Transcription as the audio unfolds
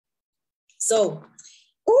So,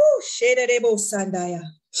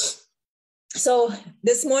 so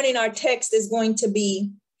this morning our text is going to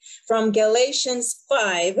be from Galatians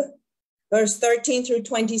 5, verse 13 through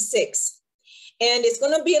 26. And it's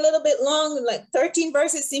going to be a little bit long, like 13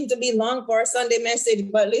 verses seem to be long for our Sunday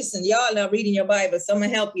message. But listen, y'all not reading your Bible, so I'm going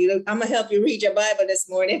to help you. I'm going to help you read your Bible this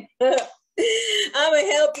morning. I'm going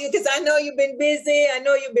to help you because I know you've been busy. I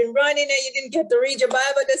know you've been running and you didn't get to read your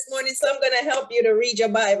Bible this morning. So I'm going to help you to read your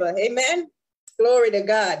Bible. Amen. Glory to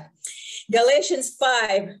God. Galatians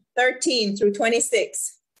 5, 13 through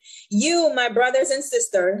 26. You, my brothers and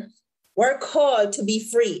sisters, were called to be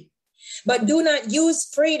free. But do not use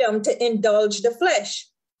freedom to indulge the flesh.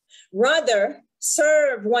 Rather,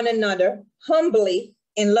 serve one another humbly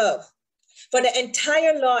in love. For the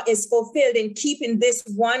entire law is fulfilled in keeping this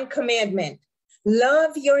one commandment.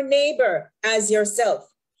 Love your neighbor as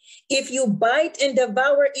yourself. If you bite and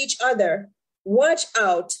devour each other, watch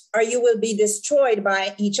out, or you will be destroyed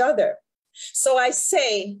by each other. So I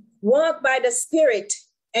say, walk by the Spirit,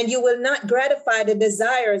 and you will not gratify the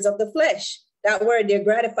desires of the flesh. That word there,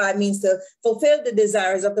 gratify, means to fulfill the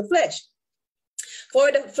desires of the flesh.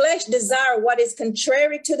 For the flesh desire what is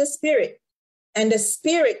contrary to the Spirit, and the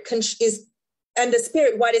Spirit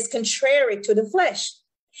what is contrary to the flesh.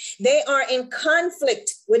 They are in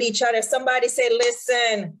conflict with each other. Somebody say,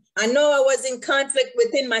 listen, I know I was in conflict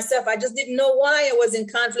within myself. I just didn't know why I was in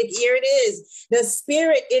conflict. Here it is. The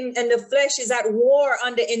Spirit and the flesh is at war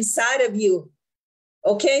on the inside of you.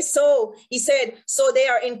 Okay, so he said, so they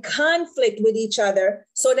are in conflict with each other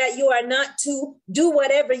so that you are not to do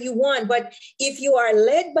whatever you want. But if you are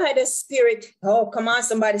led by the Spirit, oh, come on,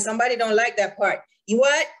 somebody don't like that part. You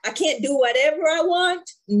what? I can't do whatever I want?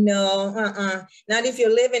 No, not if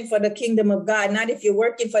you're living for the kingdom of God, not if you're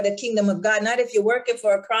working for the kingdom of God, not if you're working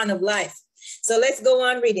for a crown of life. So let's go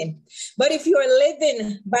on reading. But if you are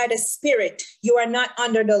living by the Spirit, you are not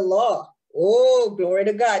under the law. Oh, glory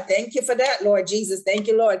to God. Thank you for that, Lord Jesus. Thank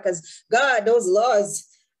you, Lord, because God, those laws,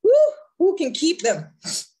 who can keep them?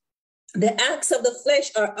 The acts of the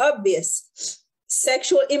flesh are obvious.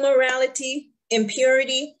 Sexual immorality,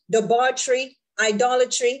 impurity, debauchery,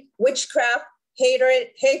 idolatry, witchcraft, hatred,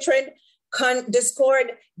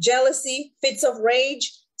 discord, jealousy, fits of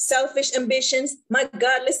rage, selfish ambitions. My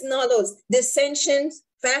God, listen to all those. Dissensions,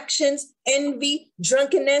 factions, envy,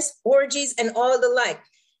 drunkenness, orgies, and all the like.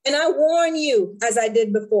 And I warn you, as I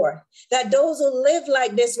did before, that those who live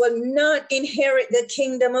like this will not inherit the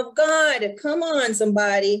kingdom of God. Come on,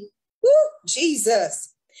 somebody. Woo, Jesus.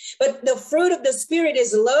 But the fruit of the Spirit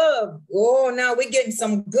is love. Oh, now we're getting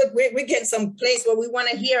some good, we're getting some place where we want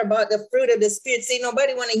to hear about the fruit of the Spirit. See,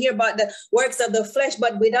 nobody want to hear about the works of the flesh,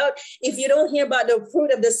 but if you don't hear about the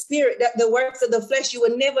fruit of the Spirit, the works of the flesh, you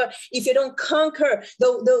will never, if you don't conquer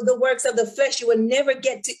the works of the flesh, you will never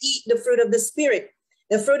get to eat the fruit of the Spirit.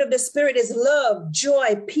 The fruit of the Spirit is love,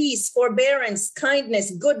 joy, peace, forbearance,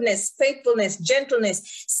 kindness, goodness, faithfulness,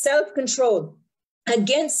 gentleness, self-control.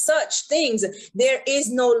 Against such things, there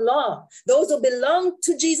is no law. Those who belong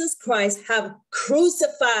to Jesus Christ have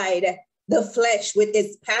crucified the flesh with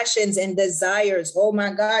its passions and desires. Oh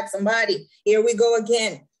my God, somebody, here we go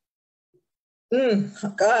again.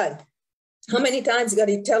 God, how many times got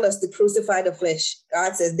he tell us to crucify the flesh?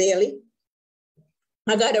 God says daily.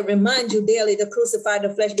 I got to remind you daily to crucify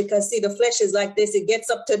the flesh because, see, the flesh is like this. It gets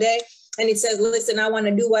up today and it says, listen, I want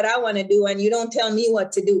to do what I want to do. And you don't tell me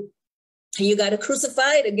what to do. And you got to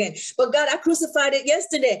crucify it again. But God, I crucified it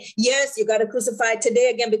yesterday. Yes, you got to crucify it today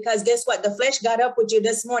again, because guess what? The flesh got up with you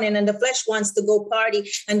this morning and the flesh wants to go party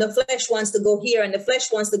and the flesh wants to go here and the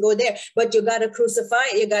flesh wants to go there. But you got to crucify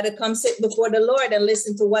it. You got to come sit before the Lord and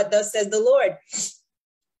listen to what thus says the Lord.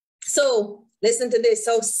 So listen to this.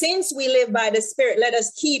 So since we live by the Spirit, let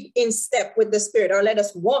us keep in step with the Spirit, or let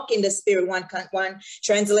us walk in the Spirit. One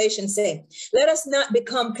translation say, let us not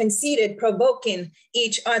become conceited, provoking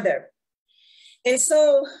each other. And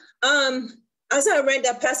so as I read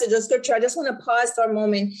that passage of scripture, I just want to pause for a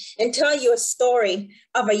moment and tell you a story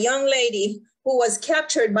of a young lady who was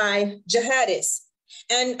captured by jihadists.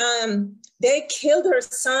 And they killed her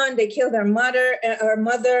son, they killed her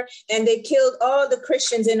mother, and they killed all the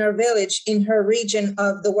Christians in her village, in her region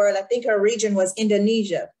of the world. I think her region was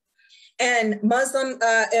Indonesia. And Muslim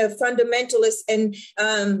fundamentalists and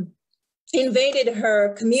invaded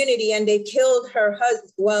her community, and they killed her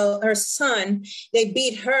son. They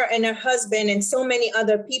beat her and her husband, and so many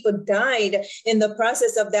other people died in the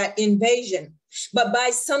process of that invasion. But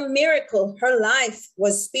by some miracle, her life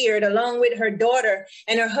was spared, along with her daughter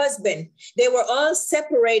and her husband. They were all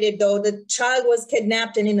separated, though. The child was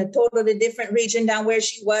kidnapped and in a totally different region than where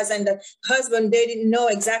she was. And the husband, they didn't know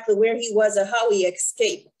exactly where he was or how he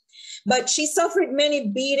escaped. But she suffered many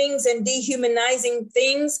beatings and dehumanizing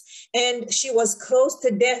things, and she was close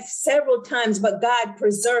to death several times, but God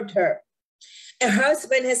preserved her. Her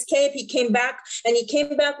husband he came back, and he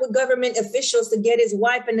came back with government officials to get his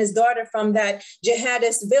wife and his daughter from that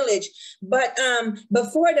jihadist village. But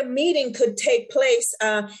before the meeting could take place,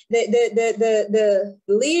 the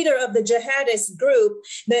leader of the jihadist group,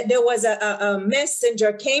 that there was a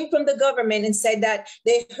messenger came from the government and said that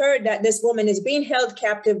they heard that this woman is being held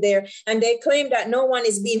captive there, and they claimed that no one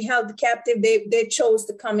is being held captive. They chose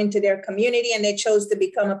to come into their community, and they chose to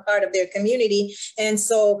become a part of their community. And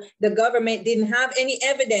so the government didn't have any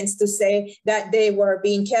evidence to say that they were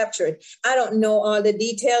being captured. I don't know all the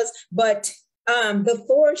details, but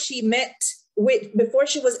before she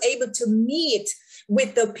was able to meet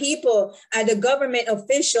with the people and the government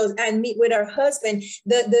officials and meet with her husband,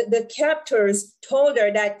 the captors told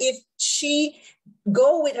her that if she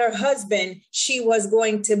go with her husband, they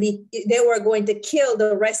were going to kill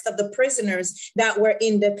the rest of the prisoners that were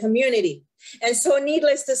in the community. And so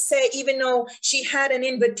needless to say, even though she had an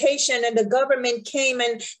invitation and the government came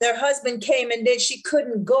and their husband came and then she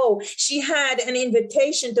couldn't go, she had an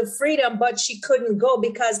invitation to freedom, but she couldn't go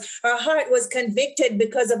because her heart was convicted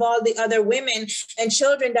because of all the other women and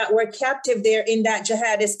children that were captive there in that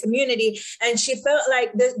jihadist community. And she felt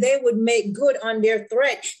like they would make good on their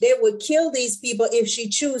threat. They would kill these people if she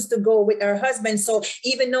chose to go with her husband. So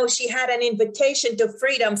even though she had an invitation to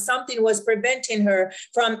freedom, something was preventing her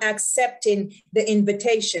from accepting the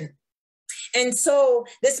invitation. And so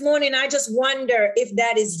this morning, I just wonder if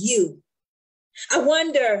that is you. I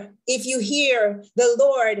wonder if you hear the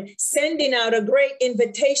Lord sending out a great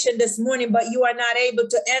invitation this morning, but you are not able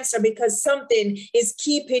to answer because something is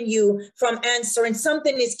keeping you from answering.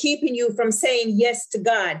 Something is keeping you from saying yes to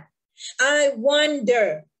God. I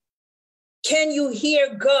wonder, can you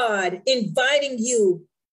hear God inviting you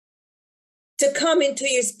to come into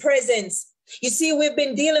his presence? You see, we've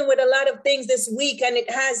been dealing with a lot of things this week, and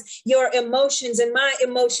it has your emotions and my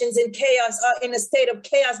emotions in chaos, in a state of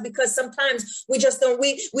chaos, because sometimes we just don't,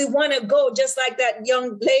 we want to go just like that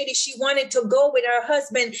young lady. She wanted to go with her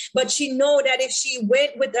husband, but she know that if she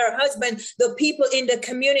went with her husband, the people in the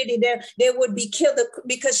community there, they would be killed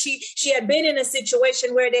because she had been in a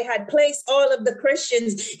situation where they had placed all of the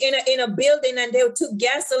Christians in a building, and they took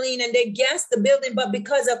gasoline and they gassed the building, but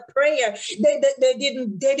because of prayer, they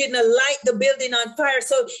didn't light the building on fire.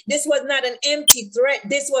 So this was not an empty threat.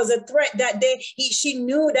 This was a threat that she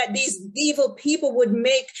knew that these evil people would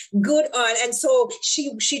make good on. And so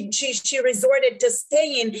she resorted to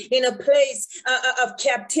staying in a place of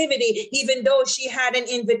captivity, even though she had an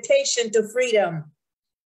invitation to freedom.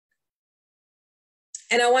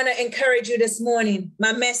 And I want to encourage you this morning.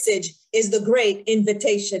 My message is the great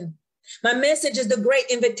invitation. My message is the great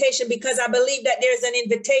invitation because I believe that there's an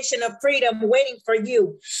invitation of freedom waiting for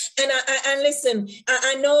you. And listen,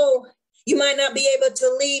 I know you might not be able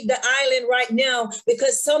to leave the island right now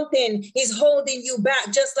because something is holding you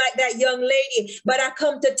back, just like that young lady. But I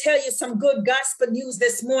come to tell you some good gospel news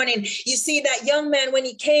this morning. You see, that young man, when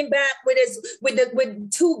he came back with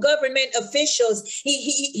two government officials,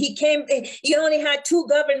 he only had two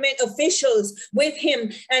government officials with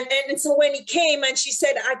him. And so when he came and she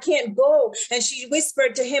said, I can't go. And she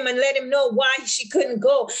whispered to him and let him know why she couldn't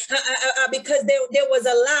go, because there was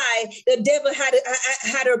a lie. The devil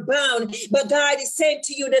had her bound. But God is saying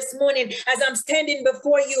to you this morning, as I'm standing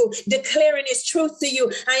before you, declaring his truth to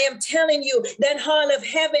you, I am telling you that all of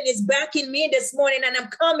heaven is backing me this morning, and I'm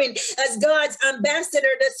coming as God's ambassador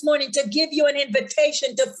this morning to give you an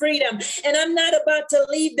invitation to freedom. And I'm not about to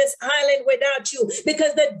leave this island without you,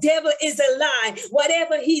 because the devil is a lie.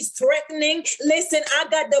 Whatever he's threatening, listen, I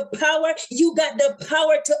got the power. You got the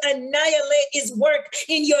power to annihilate his work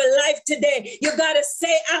in your life today. You got to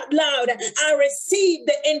say out loud, I receive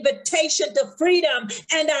the invitation to freedom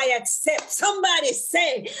and I accept. Somebody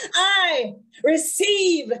say, I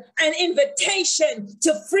receive an invitation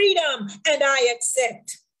to freedom and I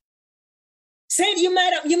accept. Say, you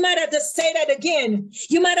might have to say that again.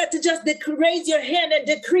 You might have to just raise your hand and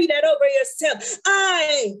decree that over yourself.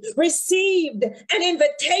 I received an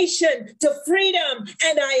invitation to freedom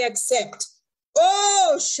and I accept.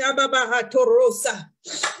 Oh, Shababahatorosa.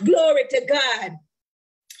 Glory to God.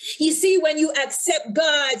 You see, when you accept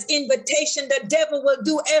God's invitation, the devil will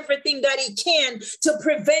do everything that he can to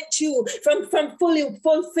prevent you from fully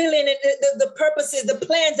fulfilling the purposes, the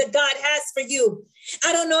plans that God has for you.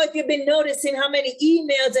 I don't know if you've been noticing how many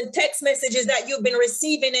emails and text messages that you've been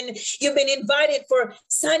receiving, and you've been invited for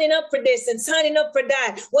signing up for this and signing up for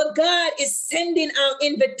that. Well, God is sending out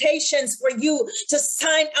invitations for you to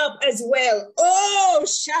sign up as well. Oh,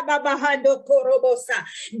 Shababahando Korobosa.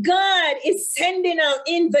 God is sending out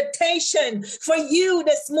invitation for you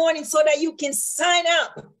this morning so that you can sign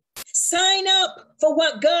up. Sign up for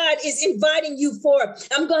what God is inviting you for.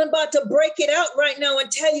 I'm about to break it out right now and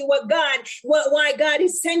tell you why God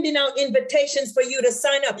is sending out invitations for you to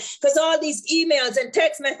sign up. Because all these emails and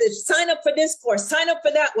text messages, sign up for this course, sign up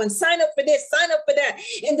for that one, sign up for this, sign up for that.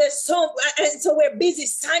 And so we're busy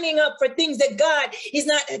signing up for things that God is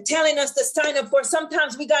not telling us to sign up for.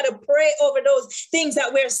 Sometimes we got to pray over those things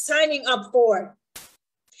that we're signing up for.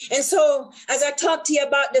 And so as I talk to you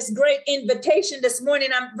about this great invitation this morning,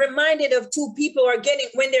 I'm reminded of two people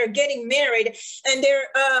when they're getting married, and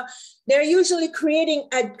they're usually create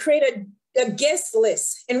a guest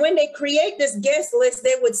list. And when they create this guest list,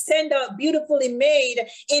 they would send out beautifully made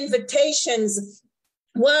invitations.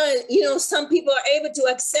 Well, some people are able to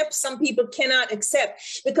accept, some people cannot accept.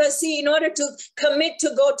 Because, see, in order to commit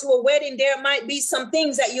to go to a wedding, there might be some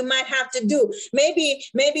things that you might have to do. Maybe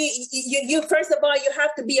you first of all, you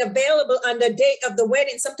have to be available on the date of the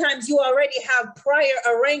wedding. Sometimes you already have prior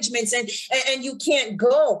arrangements and you can't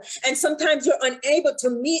go. And sometimes you're unable to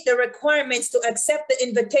meet the requirements to accept the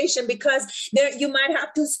invitation because you might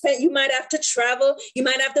have to travel, you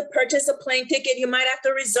might have to purchase a plane ticket, you might have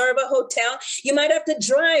to reserve a hotel, you might have to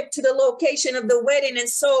drive to the location of the wedding. And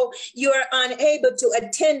so you are unable to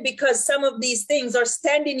attend because some of these things are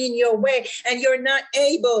standing in your way and you're not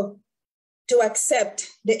able to accept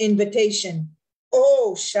the invitation.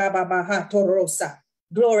 Oh, Shababaha Torosa.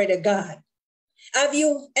 Glory to God. Have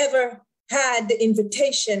you ever had the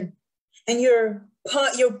invitation and you're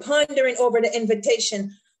pondering over the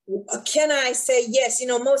invitation? Can I say yes?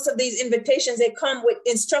 Most of these invitations, they come with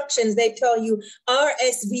instructions. They tell you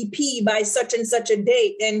RSVP by such and such a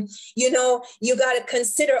date. And, you got to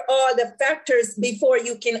consider all the factors before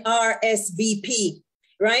you can RSVP,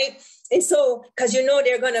 right? And so, because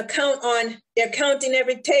they're going to they're counting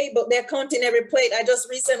every table, they're counting every plate. I just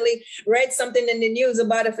recently read something in the news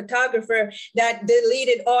about a photographer that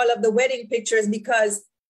deleted all of the wedding pictures because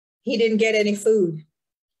he didn't get any food.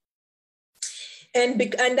 And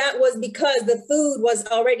that was because the food was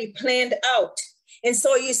already planned out. And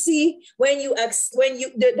so you see,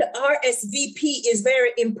 the RSVP is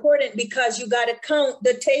very important because you got to count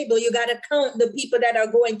the table, you got to count the people that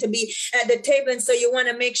are going to be at the table. And so you want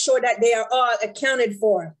to make sure that they are all accounted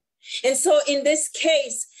for. And so in this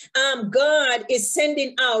case, God is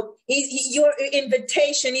sending out your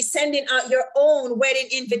invitation. He's sending out your own wedding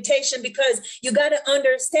invitation because you got to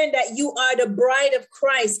understand that you are the bride of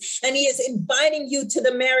Christ and he is inviting you to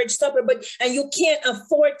the marriage supper, and you can't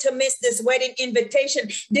afford to miss this wedding invitation.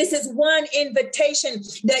 This is one invitation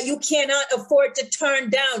that you cannot afford to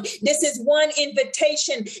turn down. This is one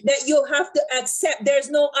invitation that you have to accept.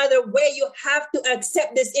 There's no other way. You have to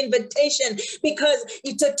accept this invitation because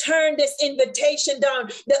to turn this invitation down,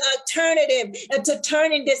 the alternative to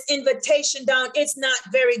turning this invitation down, it's not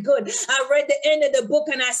very good. I read the end of the book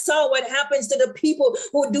and I saw what happens to the people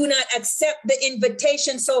who do not accept the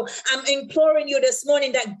invitation. So I'm imploring you this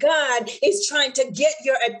morning that God is trying to get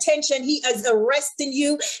your attention. He is arresting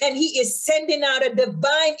you and he is sending out a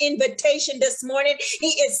divine invitation this morning. He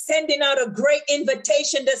is sending out a great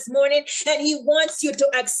invitation this morning and he wants you to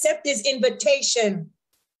accept his invitation.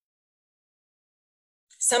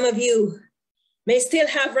 Some of you may still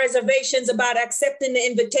have reservations about accepting the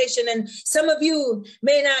invitation, and some of you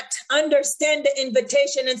may not understand the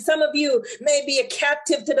invitation, and some of you may be a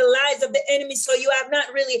captive to the lies of the enemy, so you have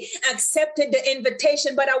not really accepted the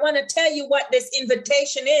invitation. But I want to tell you what this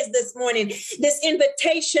invitation is this morning. This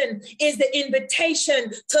invitation is the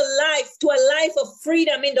invitation to a life of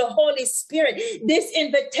freedom in the Holy Spirit. This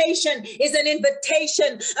invitation is an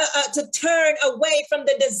invitation to turn away from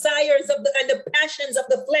the desires and the passions of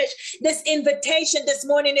the flesh. This invitation this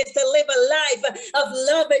morning is to live a life of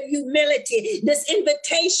love and humility. This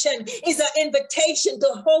invitation is an invitation to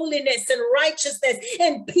holiness and righteousness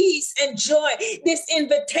and peace and joy. This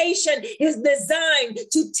invitation is designed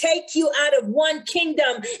to take you out of one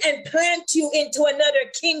kingdom and plant you into another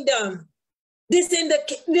kingdom. This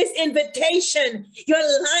invitation, your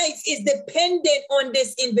life is dependent on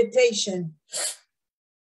this invitation.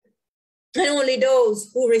 And only those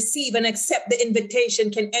who receive and accept the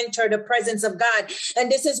invitation can enter the presence of God. And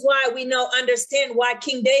this is why we now understand why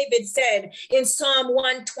King David said in Psalm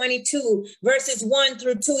 122, verses 1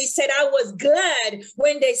 through 2, he said, I was glad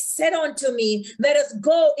when they said unto me, let us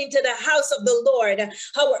go into the house of the Lord.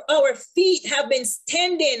 Our feet have been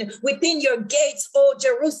standing within your gates, O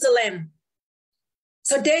Jerusalem.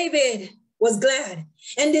 So David was glad.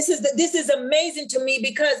 And this is amazing to me,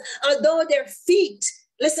 because although their feet,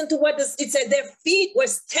 listen to what it said, their feet were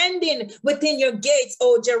standing within your gates,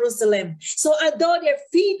 O Jerusalem. So although their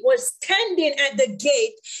feet were standing at the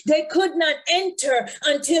gate, they could not enter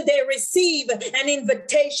until they receive an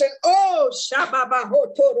invitation. Oh,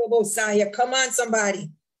 Shabbat, come on, somebody.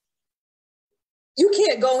 You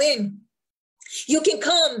can't go in. You can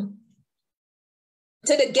come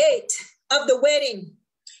to the gate of the wedding.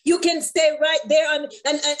 You can stay right there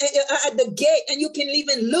at the gate, and you can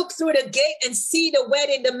even look through the gate and see the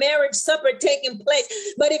wedding, the marriage supper taking place.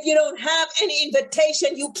 But if you don't have any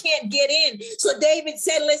invitation, you can't get in. So David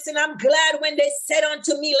said, listen, I'm glad when they said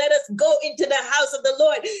unto me, let us go into the house of the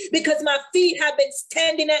Lord, because my feet have been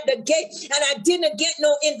standing at the gate and I didn't get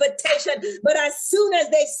no invitation. But as soon as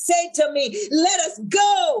they say to me, let us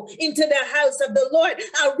go into the house of the Lord,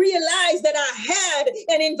 I realized that I had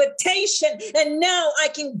an invitation, and now I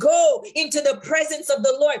can go into the presence of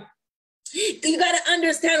the Lord. You got to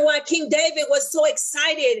understand why King David was so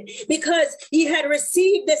excited, because he had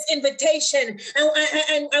received this invitation.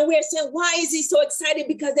 And we're saying, why is he so excited?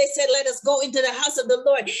 Because they said, let us go into the house of the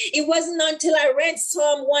Lord. It wasn't until I read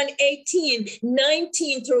Psalm 118,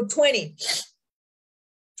 19 through 20.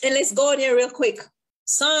 And let's go there real quick.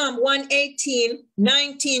 Psalm 118,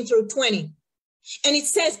 19 through 20. And it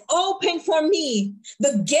says, open for me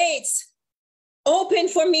the gates. Open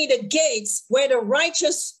for me the gates where the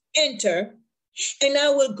righteous enter, and I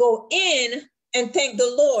will go in and thank the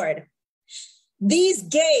Lord. These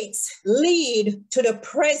gates lead to the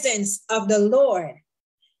presence of the Lord,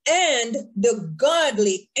 and the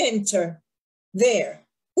godly enter there.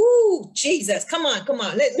 Ooh, Jesus, come on.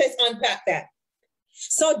 Let's unpack that.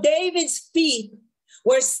 So David's feet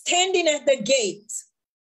were standing at the gates,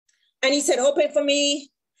 and he said, open for me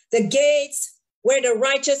the gates where the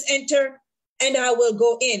righteous enter, and I will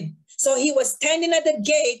go in. So he was standing at the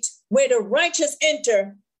gate where the righteous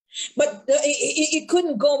enter, but he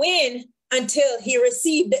couldn't go in until he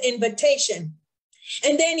received the invitation.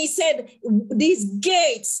 And then he said, these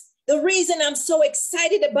gates, the reason I'm so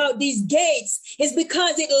excited about these gates is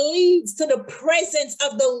because it leads to the presence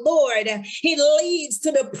of the Lord. It leads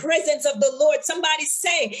to the presence of the Lord. Somebody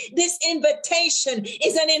say, this invitation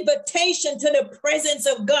is an invitation to the presence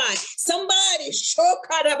of God. Somebody,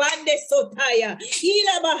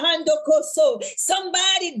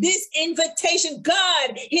 this invitation,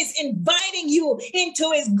 God is inviting you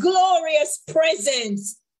into his glorious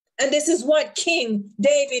presence. And this is what King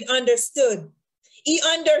David understood. He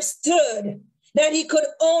understood that he could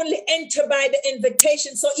only enter by the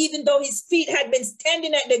invitation. So even though his feet had been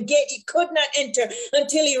standing at the gate, he could not enter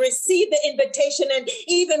until he received the invitation. And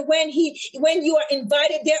even when you are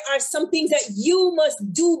invited, there are some things that you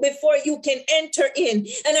must do before you can enter in.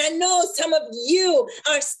 And I know some of you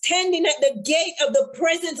are standing at the gate of the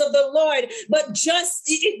presence of the Lord, but just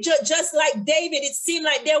like David, it seemed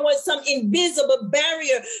like there was some invisible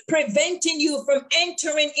barrier preventing you from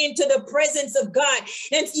entering into the presence of God.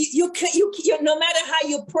 And you no matter how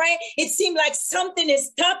you pray, it seemed like something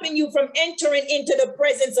is stopping you from entering into the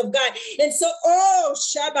presence of God. And so,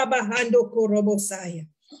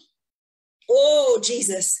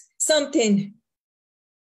 Jesus, something,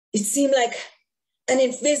 it seemed like an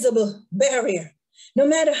invisible barrier. No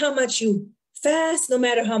matter how much you fast, no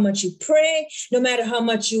matter how much you pray, no matter how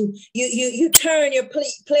much you turn your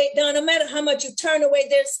plate down, no matter how much you turn away,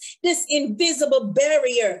 there's this invisible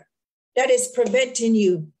barrier that is preventing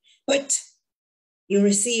you. But you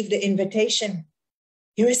received the invitation.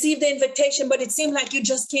 You received the invitation, but it seemed like you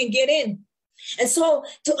just can't get in. And so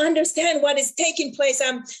to understand what is taking place,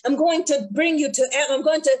 I'm going to bring you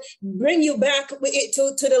back to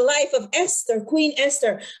the life of Esther, Queen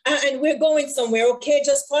Esther. And we're going somewhere. Okay,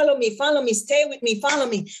 just follow me, stay with me, follow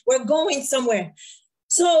me. We're going somewhere.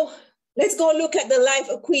 So let's go look at the life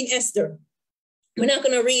of Queen Esther. We're not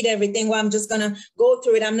going to read everything. Well, I'm just going to go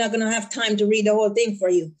through it. I'm not going to have time to read the whole thing for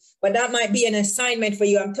you. But that might be an assignment for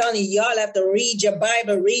you. I'm telling you, y'all have to read your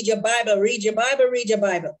Bible, read your Bible, read your Bible, read your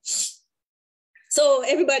Bible. So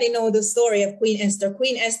everybody knows the story of Queen Esther.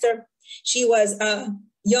 Queen Esther, she was a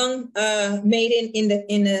young maiden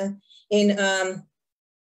in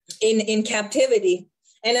captivity.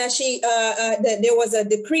 And as there was a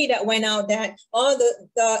decree that went out that all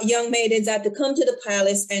the young maidens had to come to the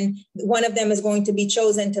palace, and one of them is going to be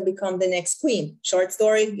chosen to become the next queen. Short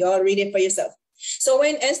story, you all read it for yourself. So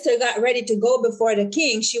when Esther got ready to go before the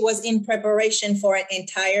king, she was in preparation for an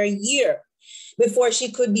entire year before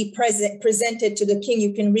she could be presented to the king.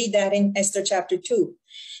 You can read that in Esther chapter 2.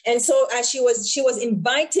 And so as she was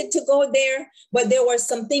invited to go there, but there were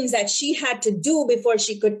some things that she had to do before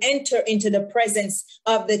she could enter into the presence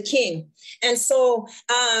of the king. And so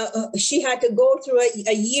she had to go through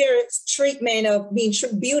a year's treatment of being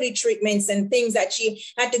beauty treatments and things that she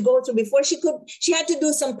had to go through before she had to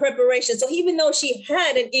do some preparation. So even though she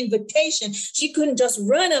had an invitation, she couldn't just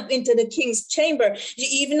run up into the king's chamber.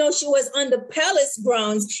 Even though she was on the palace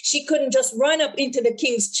grounds, she couldn't just run up into the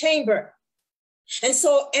king's chamber. And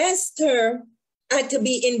so Esther had to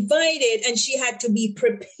be invited, and she had to be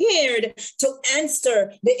prepared to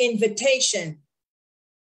answer the invitation.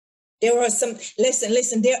 There are some,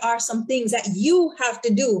 listen, there are some things that you have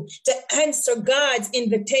to do to answer God's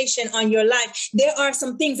invitation on your life. There are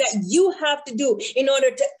some things that you have to do in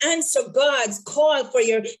order to answer God's call for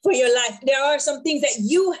your life. There are some things that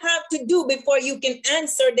you have to do before you can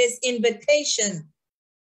answer this invitation.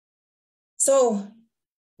 So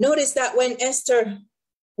notice that when Esther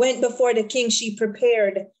went before the king, she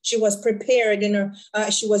was prepared, and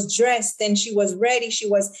she was dressed and she was ready.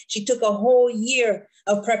 She took a whole year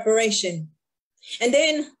of preparation. And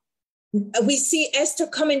then we see Esther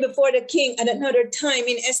coming before the king at another time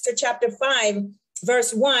in Esther chapter 5,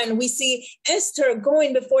 verse 1. We see Esther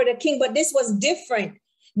going before the king, but this was different.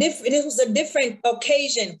 It was a different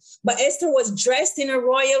occasion, but Esther was dressed in her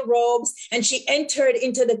royal robes, and she entered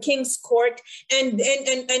into the king's court. And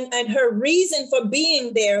her reason for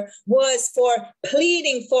being there was for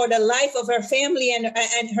pleading for the life of her family and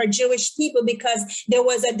her Jewish people, because there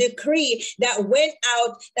was a decree that went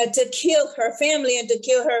out to kill her family and to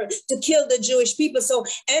kill the Jewish people. So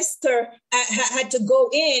Esther had to go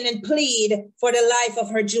in and plead for the life of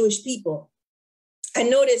her Jewish people. I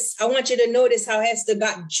want you to notice how Esther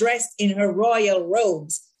got dressed in her royal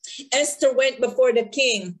robes. Esther went before the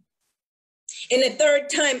king. In the third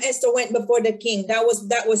time, Esther went before the king. That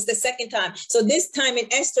was the second time. So this time in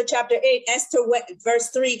Esther chapter 8, Esther went,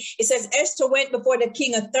 verse 3, it says, Esther went before the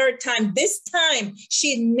king a third time. This time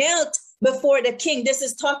she knelt before the king. This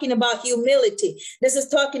is talking about humility. This is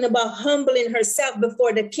talking about humbling herself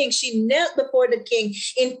before the king. She knelt before the king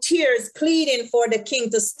in tears, pleading for the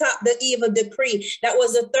king to stop the evil decree. That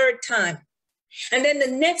was the third time. And then the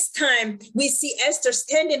next time we see Esther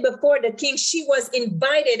standing before the king, she was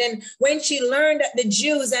invited. And when she learned that the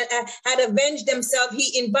Jews had avenged themselves,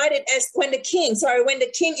 he invited Esther. When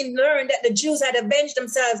the king learned that the Jews had avenged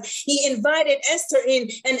themselves, he invited Esther in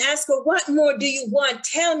and asked her, what more do you want?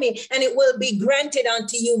 Tell me, and it will be granted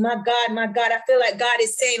unto you. My God, I feel like God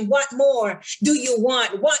is saying, what more do you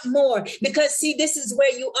want? What more? Because see, this is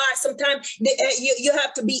where you are. Sometimes you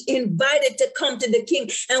have to be invited to come to the king.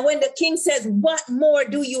 And when the king says, what more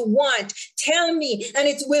do you want? Tell me, and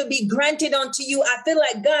it will be granted unto you. I feel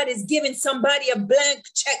like God is giving somebody a blank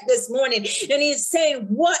check this morning, and he's saying,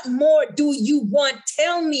 what more do you want?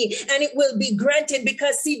 Tell me, and it will be granted.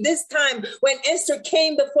 Because see, this time when Esther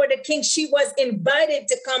came before the king, she was invited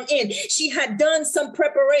to come in. She had done some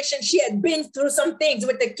preparation. She had been through some things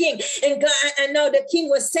with the king, and now the king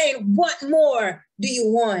was saying, what more do you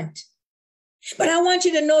want? But I want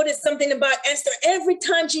you to notice something about Esther. Every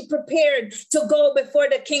time she prepared to go before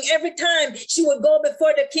the king, every time she would go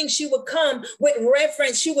before the king, she would come with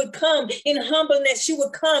reverence. She would come in humbleness. She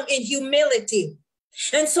would come in humility.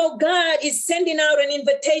 And so God is sending out an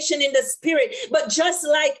invitation in the spirit. But just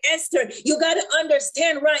like Esther, you got to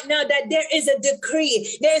understand right now that there is a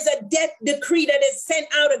decree. There's a death decree that is sent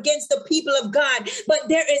out against the people of God. But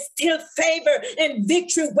there is still favor and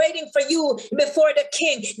victory waiting for you before the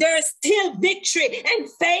king. There is still victory and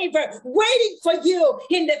favor waiting for you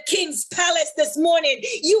in the king's palace this morning.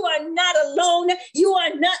 You are not alone. You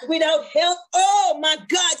are not without help. Oh my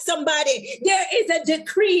God, somebody, there is a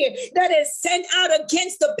decree that is sent out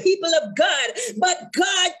against the people of God. But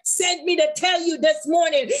God sent me to tell you this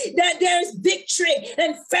morning that there's victory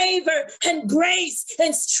and favor and grace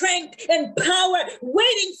and strength and power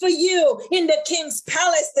waiting for you in the king's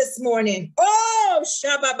palace this morning. Oh,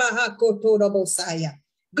 Shabbat.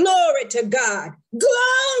 Glory to God.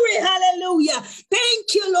 Glory. Hallelujah.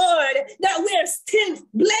 Thank you, Lord, that we're still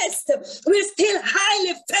blessed. We're still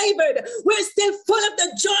highly favored. We're still full of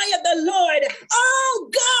the joy of the Lord. Oh,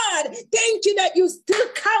 God, thank you that you still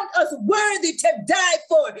count us worthy to die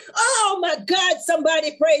for. Oh, my God,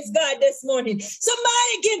 somebody praise God this morning.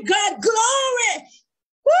 Somebody give God glory.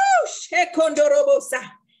 Woo!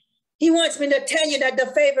 He wants me to tell you that the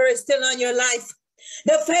favor is still on your life.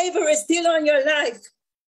 The favor is still on your life.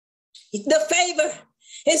 The favor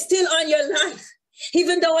is still on your life.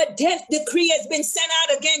 Even though a death decree has been sent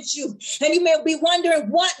out against you, and you may be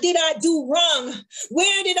wondering, what did I do wrong?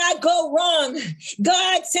 Where did I go wrong?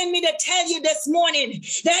 God sent me to tell you this morning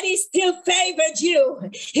that he still favored you.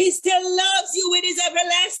 He still loves you with his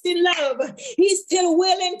everlasting love. He's still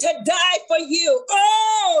willing to die for you.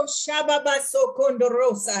 Oh,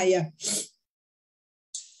 Shababasokondorosaya.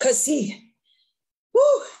 Kasi,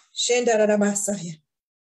 Shendarabasaya.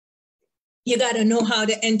 You got to know how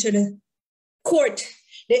to enter the court,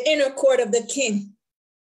 the inner court of the king.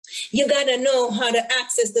 You got to know how to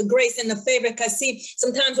access the grace and the favor. Because see,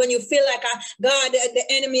 sometimes when you feel like God, the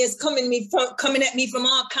enemy is coming at me from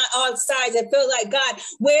all sides, I feel like, God,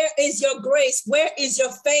 where is your grace? Where is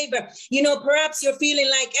your favor? You know, perhaps you're feeling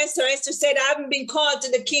like Esther. Esther said, I haven't been called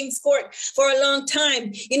to the king's court for a long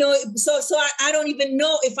time. You know, so I don't even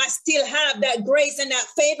know if I still have that grace and that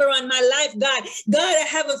favor on my life, God. God, I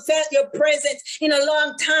haven't felt your presence in a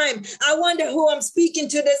long time. I wonder who I'm speaking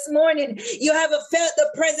to this morning. You haven't felt the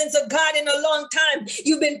presence of God in a long time.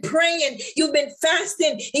 You've been praying, you've been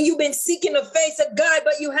fasting, and you've been seeking the face of God,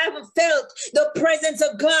 but you haven't felt the presence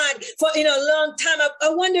of God for in a long time. I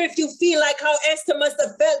wonder if you feel like how Esther must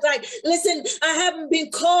have felt like, listen, I haven't been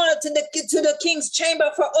called to the king's chamber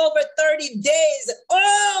for over 30 days.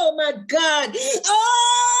 Oh my God.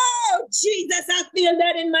 Oh Jesus, I feel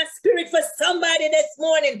that in my spirit for somebody this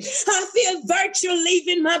morning. I feel virtue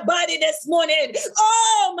leaving my body this morning.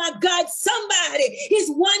 Oh my God, somebody is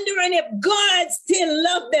wondering if God still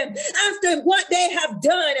loves them after what they have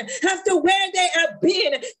done, after where they have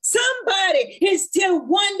been. Somebody is still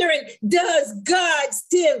wondering, does God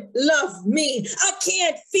still love me? I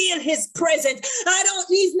can't feel his presence.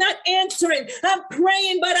 He's not answering. I'm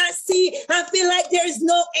praying, but I feel like there is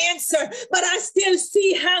no answer, but I still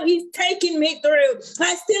see how he's taking me through.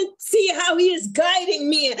 I still see how he is guiding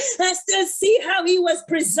me. I still see how he was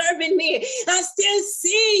preserving me. I still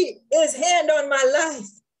see his hand on my life.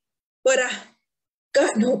 But I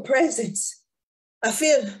got no presence. I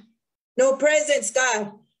feel no presence,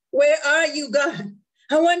 God. Where are you, God?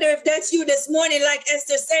 I wonder if that's you this morning, like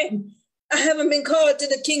Esther said. I haven't been called to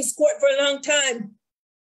the king's court for a long time.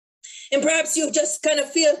 And perhaps you just kind of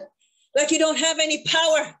feel like you don't have any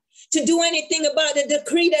power to do anything about the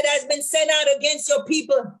decree that has been sent out against your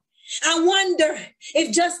people. I wonder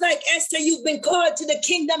if just like Esther, you've been called to the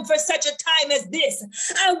kingdom for such a time as this.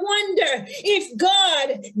 I wonder if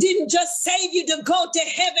God didn't just save you to go to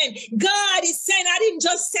heaven. God is saying, I didn't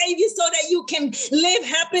just save you so that you can live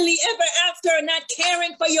happily ever after, not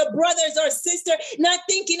caring for your brothers or sister, not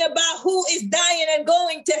thinking about who is dying and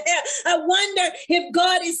going to hell. I wonder if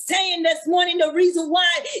God is saying this morning, the reason why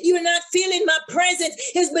you're not feeling my presence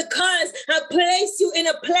is because I place you in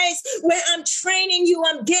a place where I'm training you,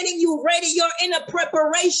 I'm getting you ready. You're in a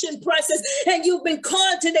preparation process, and you've been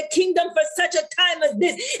called to the kingdom for such a time as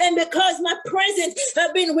this. And because my presence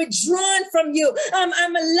has been withdrawn from you,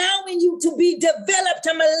 I'm allowing you to be developed.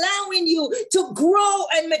 I'm allowing you to grow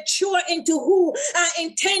and mature into who I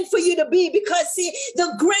intend for you to be. Because see,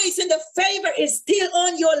 the grace and the favor is still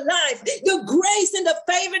on your life. The grace and the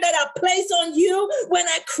favor that I place on you when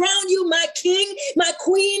I crown you my king, my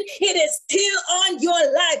queen, it is still on your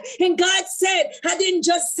life. And God said, I didn't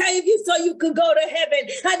just save you so you could go to heaven.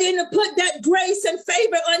 I didn't put that grace and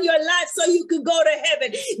favor on your life so you could go to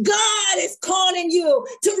heaven. God is calling you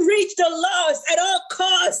to reach the lost at all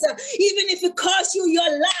costs, even if it costs you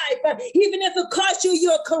your life, even if it costs you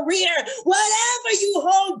your career, whatever you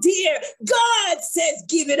hold dear, God says,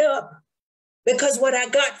 give it up, because what I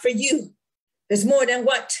got for you is more than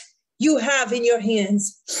what you have in your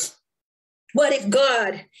hands. What if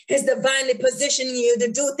God is divinely positioning you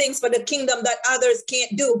to do things for the kingdom that others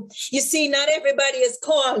can't do? You see, not everybody is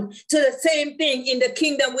called to the same thing in the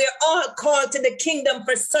kingdom. We're all called to the kingdom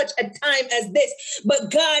for such a time as this.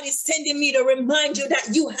 But God is sending me to remind you that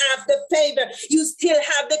you have the favor. You still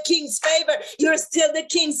have the king's favor. You're still the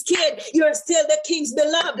king's kid. You're still the king's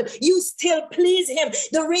beloved. You still please him.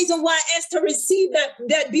 The reason why Esther received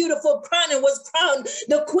that beautiful crown and was crowned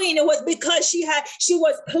the queen, it was because she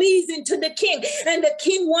was pleasing to the king, and the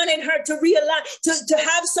king wanted her to realize, to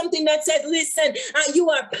have something that says, listen, you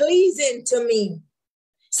are pleasing to me.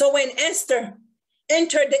 So when Esther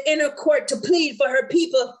entered the inner court to plead for her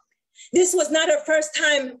people, this was not her first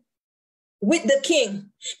time with the king,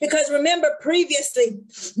 because remember previously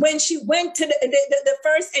when she went to the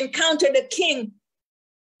first encounter, the king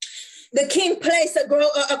placed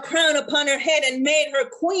a crown upon her head and made her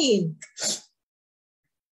queen.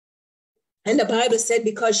 And the Bible said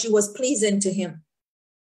because she was pleasing to him,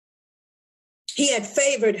 he had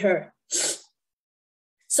favored her.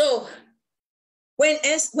 So when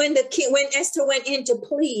Esther went in to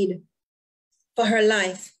plead for her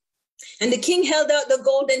life, and the king held out the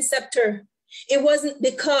golden scepter, it wasn't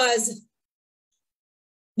because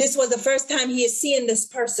this was the first time he is seeing this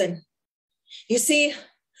person. You see,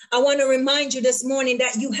 I want to remind you this morning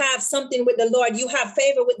that you have something with the Lord. You have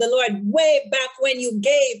favor with the Lord. Way back when you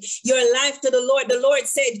gave your life to the Lord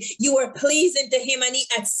said you were pleasing to him and he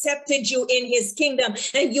accepted you in his kingdom,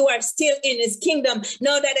 and you are still in his kingdom.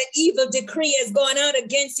 Now that an evil decree has gone out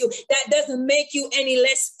against you, that doesn't make you any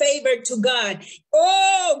less favored to God.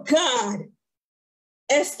 Oh God,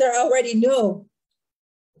 Esther already knew.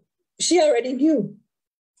 She already knew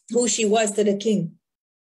who she was to the king.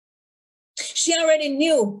 She already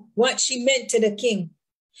knew what she meant to the king.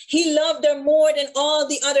 He loved her more than all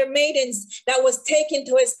the other maidens that was taken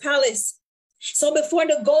to his palace. So before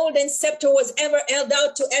the golden scepter was ever held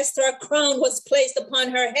out to Esther, a crown was placed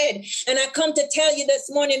upon her head. And I come to tell you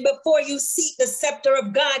this morning, before you seek the scepter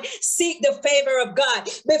of God, seek the favor of God.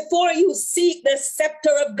 Before you seek the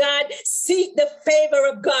scepter of God, seek the favor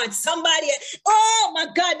of God. Somebody, oh my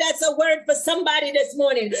God, that's a word for somebody this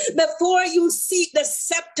morning. Before you seek the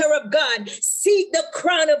scepter of God, seek the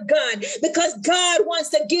crown of God, because God wants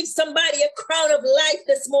to give somebody a crown of life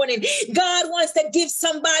this morning. God wants to give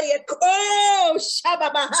somebody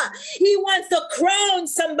He wants to crown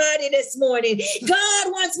somebody this morning.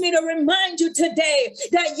 God wants me to remind you today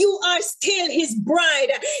that you are still his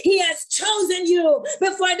bride. He has chosen you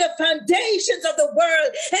before the foundations of the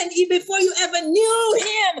world, and before you ever knew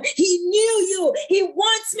him, he knew you. He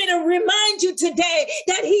wants me to remind you today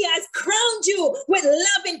that he has crowned you with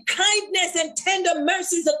loving kindness and tender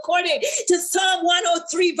mercies according to Psalm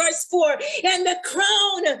 103 verse 4. And the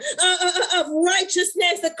crown of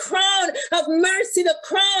righteousness, the crown of mercy, the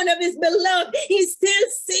crown of his beloved, he still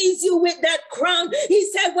sees you with that crown. He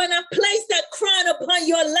said, when I placed that crown upon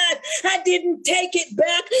your life, I didn't take it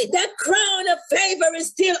back. That crown of favor is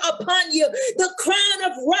still upon you. The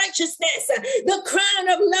crown of righteousness, the crown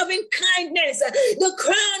of loving kindness, the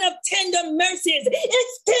crown of tender mercies,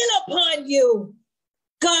 it's still upon you.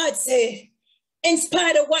 God said, in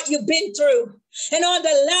spite of what you've been through and all the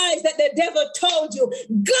lies that the devil told you,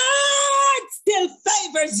 God still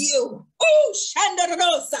favors you. Oh,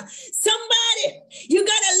 Shandarosa. Somebody, you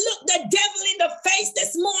got to look the devil in the face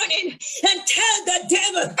this morning and tell the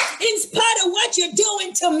devil, in spite of what you're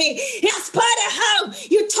doing to me, in spite of how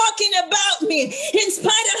you're talking about me, in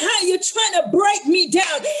spite of how you're trying to break me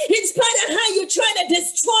down, in spite of how you're trying to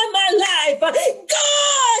destroy my life,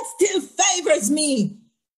 God still favors me.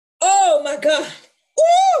 Oh my God.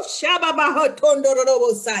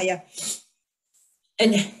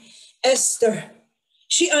 And Esther,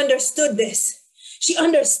 she understood this. She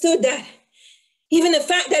understood that even the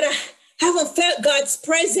fact that I haven't felt God's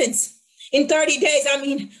presence in 30 days,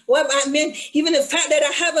 even the fact that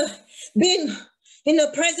I haven't been in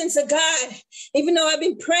the presence of God, even though I've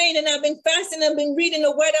been praying and I've been fasting, I've been reading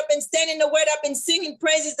the word, I've been standing the word, I've been singing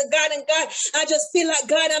praises to God, and God, I just feel like,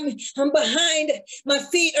 God, I'm behind. My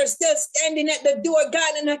feet are still standing at the door,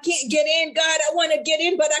 God, and I can't get in. God, I want to get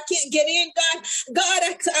in, but I can't get in. God,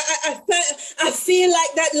 I feel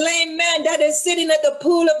like that lame man that is sitting at the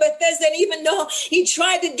pool of Bethesda, and even though he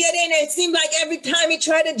tried to get in, it seemed like every time he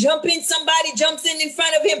tried to jump in, somebody jumps in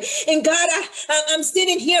front of him. And God, I'm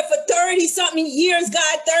sitting here for 30-something years,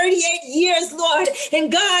 God, 38 years, Lord.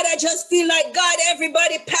 And God, I just feel like, God,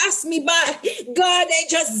 everybody passed me by. God, they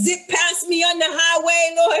just zip past me on the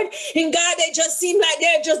highway, Lord. And God, they just seem like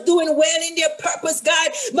they're just doing well in their purpose,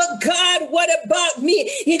 God. But God, what about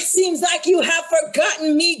me? It seems like you have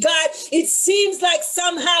forgotten me, God. It seems like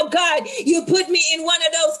somehow, God, you put me in one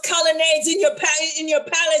of those colonnades in your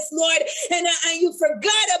palace, Lord, and you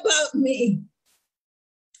forgot about me.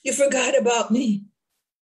 You forgot about me.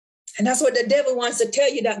 And that's what the devil wants to tell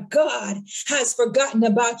you, that God has forgotten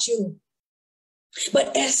about you.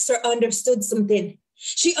 But Esther understood something.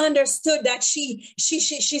 She understood that she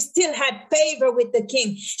still had favor with the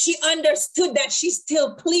king. She understood that she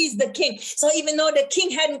still pleased the king. So even though the king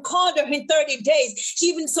hadn't called her in 30 days,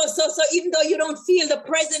 even though you don't feel the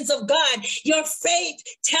presence of God, your faith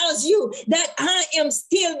tells you that I am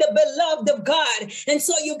still the beloved of God. And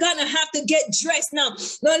so you're gonna have to get dressed now.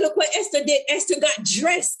 Now look what Esther did. Esther got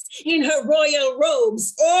dressed in her royal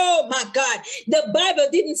robes. Oh my God. The Bible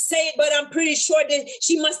didn't say it, but I'm pretty sure that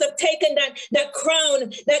she must have taken that crown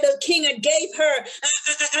that the king had gave her.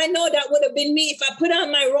 I know that would have been me if I put on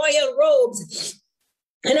my royal robes.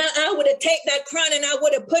 And I would have taken that crown and I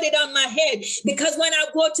would have put it on my head, because when I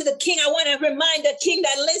go to the king, I want to remind the king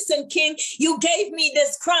that, listen, king, you gave me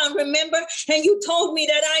this crown, remember? And you told me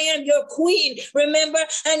that I am your queen, remember?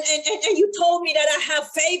 And you told me that I have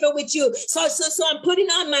favor with you. So I'm putting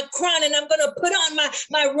on my crown and I'm going to put on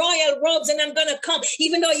my royal robes and I'm going to come,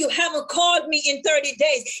 even though you haven't called me in 30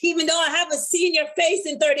 days, even though I haven't seen your face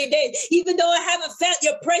in 30 days, even though I haven't felt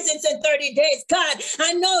your presence in 30 days. God,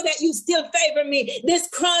 I know that you still favor me. This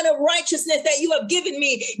crown of righteousness that you have given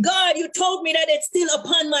me, God, you told me that it's still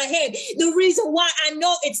upon my head. The reason why I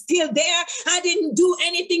know it's still there, I didn't do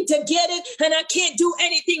anything to get it, and I can't do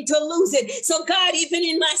anything to lose it. So God, even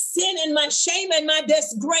in my sin and my shame and my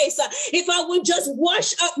disgrace, if I would just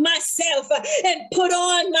wash up myself and put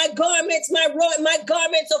on my garments, my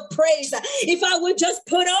garments of praise, if I would just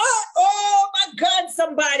put on, oh my God,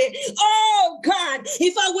 somebody, oh God,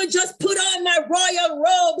 if I would just put on my royal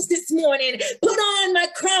robes this morning, put on my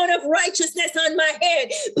crown of righteousness on my head,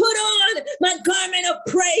 put on my garment of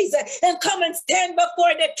praise, and come and stand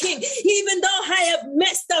before the king. Even though I have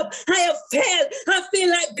messed up, I have failed, I feel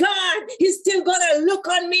like God is still gonna look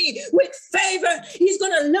on me with favor. He's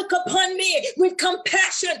gonna look upon me with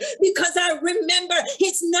compassion, because I remember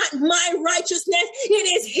it's not my righteousness,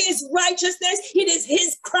 it is his righteousness, it is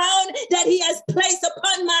his crown that he has placed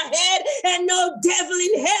upon my head, and no devil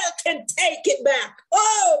in hell can take it back.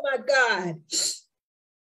 Oh my God.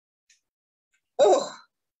 Oh,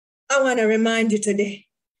 I want to remind you today.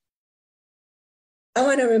 I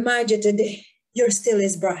want to remind you today, you're still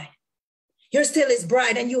his bride. You're still his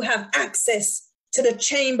bride, and you have access to the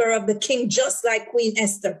chamber of the king, just like Queen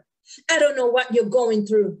Esther. I don't know what you're going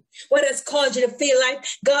through, what has caused you to feel like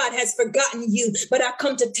God has forgotten you, but I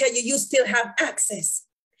come to tell you, you still have access.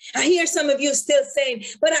 I hear some of you still saying,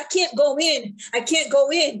 but I can't go in. I can't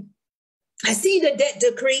go in. I see the debt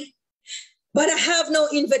decree, but I have no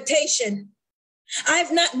invitation.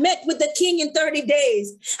 I've not met with the king in 30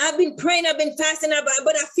 days. I've been praying, I've been fasting,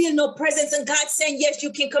 but I feel no presence. And God saying, yes,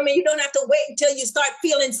 you can come in. You don't have to wait until you start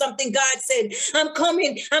feeling something. God said, I'm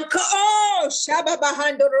coming. Oh, Shabba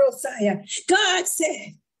Bahando Rosaya. God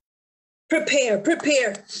said, prepare.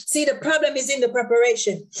 See, the problem is in the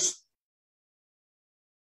preparation.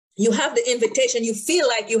 You have the invitation. You feel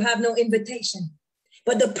like you have no invitation.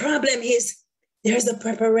 But the problem is there's a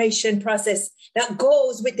preparation process that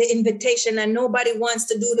goes with the invitation, and nobody wants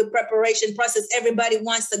to do the preparation process. Everybody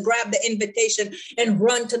wants to grab the invitation and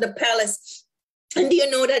run to the palace. And do you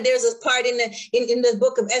know that there's a part in the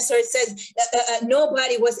book of Esther? It says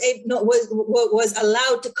nobody was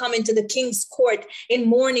allowed to come into the king's court in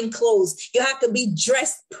mourning clothes. You have to be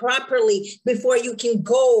dressed properly before you can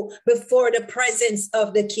go before the presence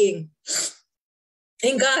of the king.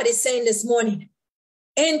 And God is saying this morning,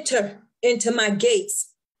 enter into my gates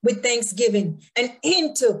with thanksgiving and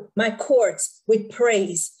into my courts with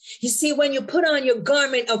praise. You see, when you put on your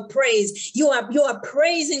garment of praise, you are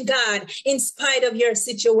praising God in spite of your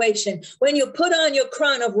situation. When you put on your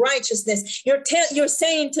crown of righteousness, you're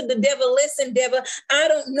saying to the devil, listen, devil, I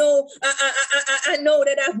don't know. I know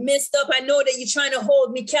that I've messed up. I know that you're trying to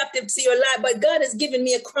hold me captive to your lie, but God has given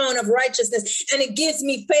me a crown of righteousness and it gives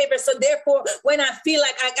me favor. So therefore, when I feel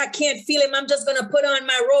like I can't feel him, I'm just going to put on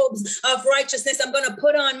my robes of righteousness. I'm going to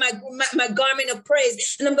put on my garment of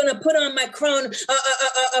praise, and I'm going to put on my crown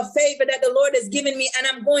of favor that the Lord has given me, and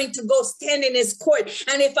I'm going to go stand in his court.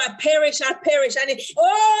 And if I perish, I perish. And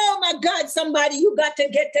oh my God, somebody, you got to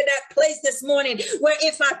get to that place this morning where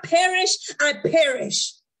if I perish, I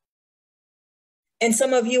perish. And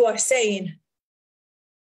some of you are saying,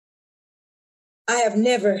 I have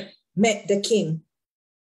never met the king.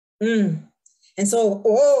 And so,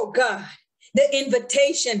 oh God, the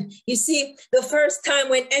invitation. You see, the first time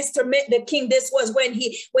when Esther met the king, this was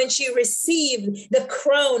when she received the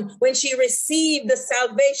crown, when she received the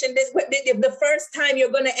salvation. The first time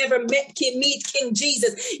you're going to ever meet King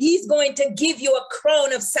Jesus, he's going to give you a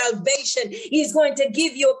crown of salvation. He's going to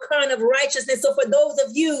give you a crown of righteousness. So for those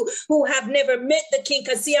of you who have never met the king,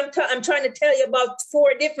 because see, I'm trying to tell you about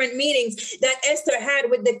 4 different meetings that Esther had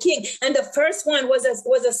with the king. And the first one was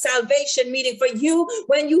a salvation meeting. For you,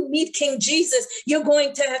 when you meet King Jesus, you're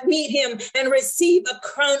going to meet him and receive a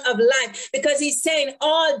crown of life, because he's saying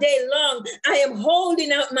all day long, I am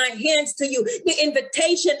holding out my hands to you. The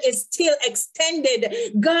invitation is still extended.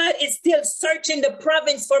 God is still searching the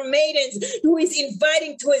province for maidens who is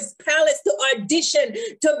inviting to his palace to audition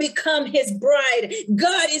to become his bride.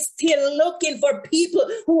 God is still looking for people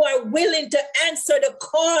who are willing to answer the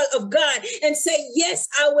call of God and say, yes,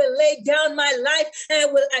 I will lay down my life and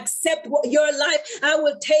I will accept your life. I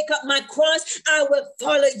will take up my cross. I will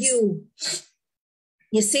follow you.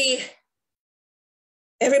 You see,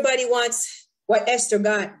 Everybody wants what Esther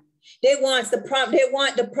got. They want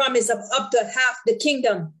the promise of up to half the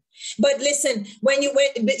kingdom. But listen, when you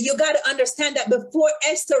got to understand that before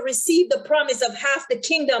Esther received the promise of half the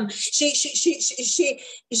kingdom, she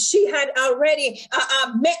had already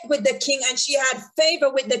met with the king, and she had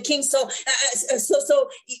favor with the king. So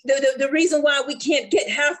the reason why we can't get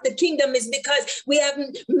half the kingdom is because we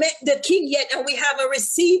haven't met the king yet, and we haven't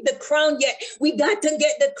received the crown yet. We got to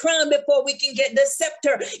get the crown before we can get the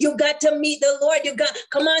scepter. You got to meet the Lord.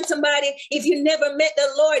 Come on, somebody. If you never met the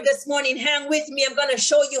Lord this morning, hang with me. I'm going to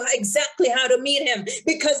show you exactly how to meet him,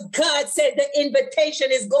 because God said the invitation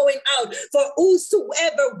is going out for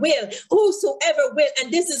whosoever will.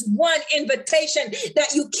 And this is one invitation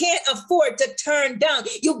that you can't afford to turn down.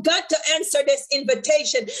 You got to answer this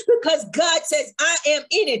invitation, because God says, I am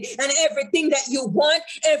in it, and everything that you want,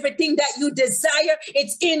 everything that you desire,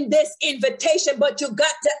 it's in this invitation. But you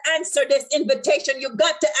got to answer this invitation. You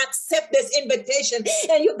got to accept this invitation,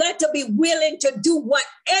 and you got to be willing to do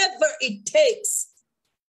whatever it takes.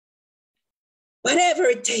 Whatever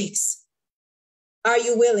it takes. Are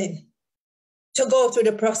you willing to go through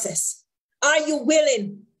the process? Are you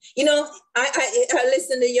willing? You know, I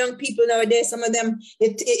listen to young people nowadays. Some of them,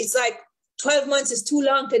 it's like 12 months is too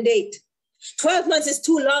long to date. 12 months is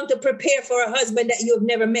too long to prepare for a husband that you've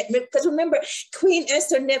never met. Because remember, Queen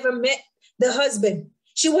Esther never met the husband.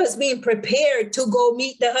 She was being prepared to go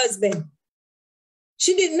meet the husband.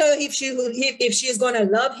 She didn't know if she was going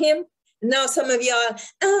to love him. Now some of y'all,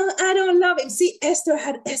 I don't love him. See,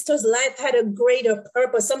 Esther's life had a greater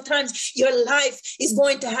purpose. Sometimes your life is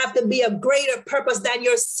going to have to be a greater purpose than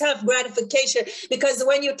your self-gratification. Because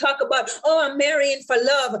when you talk about, I'm marrying for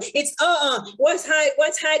love, it's what's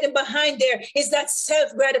hiding behind there is that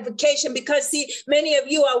self-gratification. Because see, many of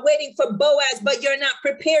you are waiting for Boaz, but you're not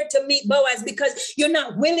prepared to meet Boaz because you're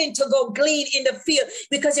not willing to go glean in the field,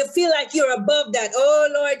 because you feel like you're above that. Oh,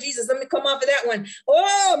 Lord Jesus, let me come off of that one.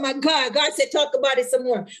 Oh my God. God said, talk about it some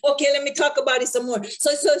more. Okay, let me talk about it some more.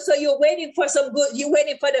 So you're waiting for some good, you're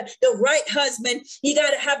waiting for the right husband. You got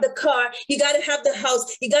to have the car. You got to have the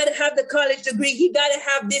house. You got to have the college degree. You got to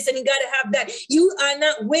have this and you got to have that. You are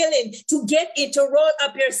not willing to get into, roll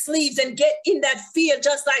up your sleeves and get in that field,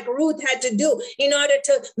 just like Ruth had to do in order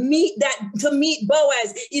to meet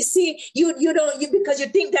Boaz. You see, because you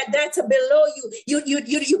think that that's below you.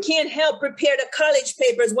 You can't help prepare the college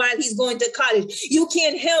papers while he's going to college. You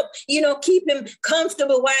can't help, keep him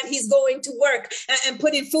comfortable while he's going to work and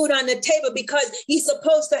putting food on the table, because he's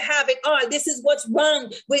supposed to have it all. This is what's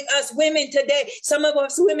wrong with us women today. Some of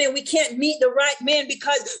us women, we can't meet the right man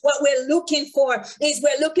because what we're looking for is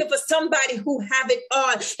we're looking for somebody who have it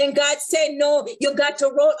all. And God said, no, you got to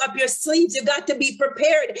roll up your sleeves. You got to be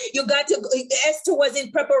prepared. Esther was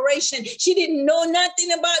in preparation. She didn't know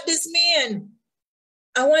nothing about this man.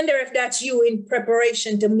 I wonder if that's you in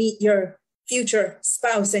preparation to meet your future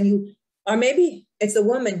spouse, or maybe it's a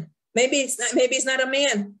woman. Maybe it's not a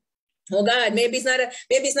man. Oh God, maybe it's not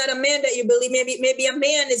a man that you believe. Maybe a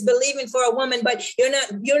man is believing for a woman, but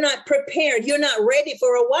you're not prepared. You're not ready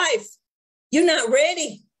for a wife. You're not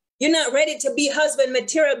ready. You're not ready to be husband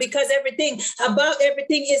material, because everything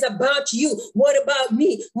is about you. What about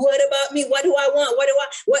me? What about me? What do I want?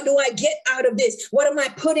 What do I get out of this? What am I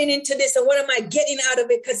putting into this? And what am I getting out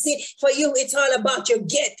of it? Because see, for you, it's all about your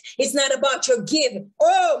get. It's not about your give.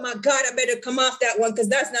 Oh my God, I better come off that one, because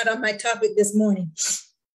that's not on my topic this morning.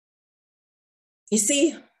 You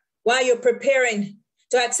see, while you're preparing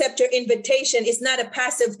to accept your invitation, it's not a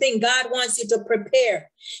passive thing. God wants you to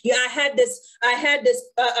prepare. Yeah, I had this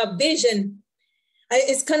a vision.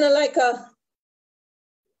 It's kind of like I'll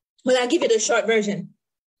give you the short version.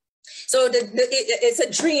 So it's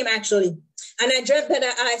a dream, actually. And I dreamt that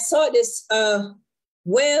I saw this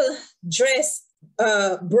well-dressed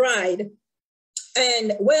bride.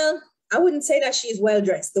 And I wouldn't say that she's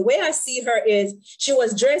well-dressed. The way I see her is she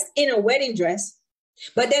was dressed in a wedding dress,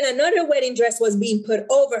 but then another wedding dress was being put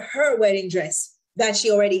over her wedding dress that she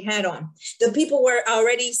already had on. The people were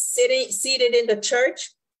already seated in the church,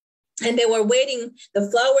 and they were waiting. The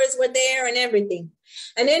flowers were there and everything.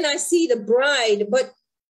 And then I see the bride, but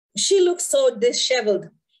she looked so disheveled.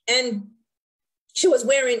 And she was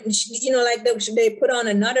wearing, like they put on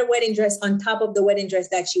another wedding dress on top of the wedding dress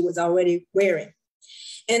that she was already wearing.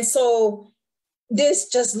 And so this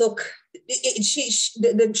just looked,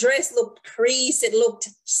 the dress looked creased, it looked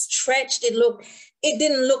stretched, it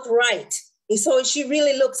didn't look right. So she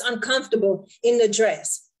really looks uncomfortable in the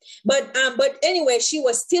dress. But anyway, she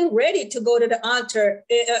was still ready to go to the altar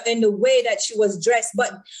in the way that she was dressed.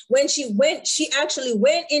 But when she actually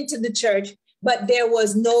went into the church, but there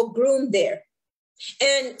was no groom there.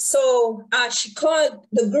 And so she called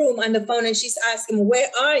the groom on the phone and she's asking, where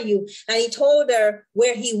are you? And he told her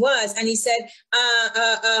where he was. And he said,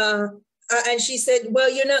 and she said, well,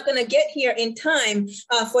 you're not going to get here in time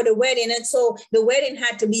for the wedding. And so the wedding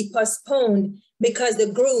had to be postponed because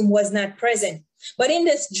the groom was not present. But in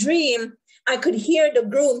this dream, I could hear the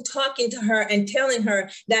groom talking to her and telling her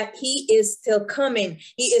that he is still coming.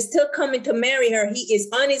 He is still coming to marry her. He is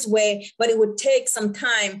on his way, but it would take some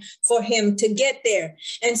time for him to get there.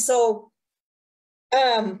 And so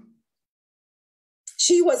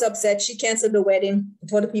she was upset. She canceled the wedding,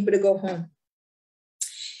 told the people to go home.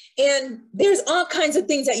 And there's all kinds of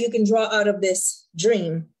things that you can draw out of this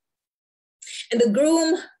dream. And the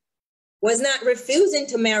groom was not refusing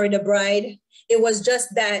to marry the bride. It was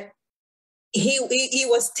just that he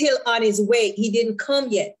was still on his way. He didn't come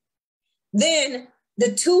yet. Then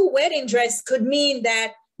the two wedding dress could mean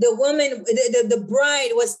that the woman, the bride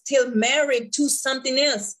was still married to something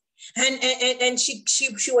else. And she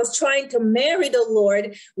was trying to marry the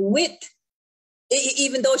Lord with,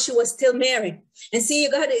 even though she was still married. And see,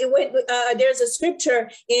 there's a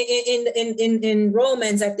scripture in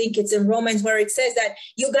Romans, I think it's in Romans, where it says that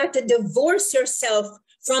you got to divorce yourself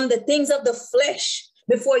from the things of the flesh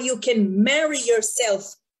before you can marry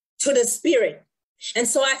yourself to the Spirit. And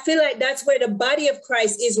so I feel like that's where the body of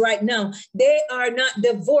Christ is right now. They are not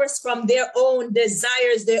divorced from their own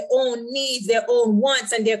desires, their own needs, their own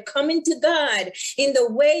wants, and they're coming to God in the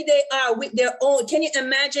way they are with their own. Can you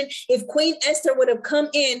imagine if Queen Esther would have come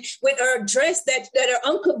in with her dress that her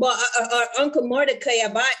uncle bought, Uncle Mordecai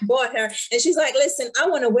bought her, and she's like, listen, I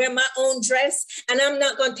want to wear my own dress, and I'm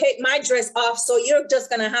not going to take my dress off, so you're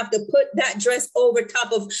just going to have to put that dress over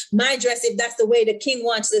top of my dress if that's the way the king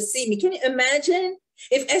wants to see me. Can you imagine?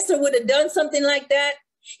 If Esther would have done something like that?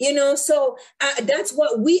 You know, so that's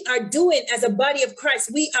what we are doing as a body of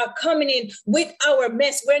Christ. We are coming in with our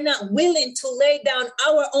mess. We're not willing to lay down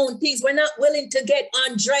our own things. We're not willing to get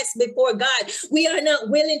undressed before God. We are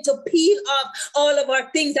not willing to peel off all of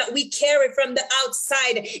our things that we carry from the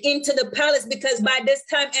outside into the palace, because by this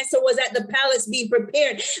time Esther was at the palace being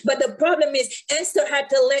prepared. But the problem is Esther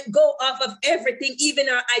had to let go off of everything, even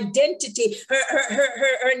her identity,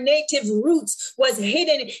 her native roots was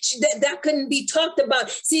hidden. That couldn't be talked about.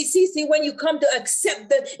 See, when you come to accept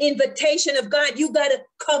the invitation of God, you gotta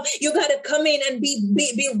come in and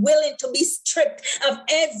be willing to be stripped of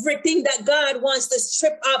everything that God wants to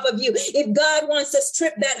strip off of you. If God wants to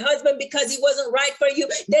strip that husband because he wasn't right for you,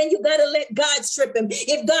 then you gotta let God strip him.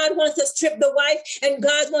 If God wants to strip the wife and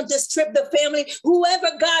God wants to strip the family, whoever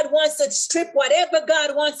God wants to strip, whatever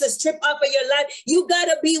God wants to strip off of your life, you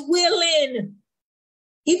gotta be willing.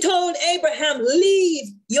 He told Abraham, leave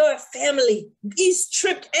your family. He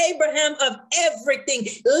stripped Abraham of everything.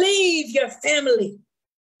 Leave your family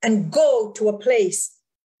and go to a place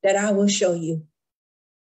that I will show you.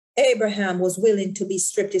 Abraham was willing to be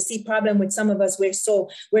stripped. You see, problem with some of us,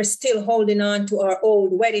 we're still holding on to our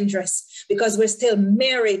old wedding dress because we're still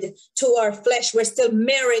married to our flesh. We're still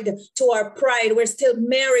married to our pride. We're still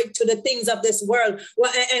married to the things of this world.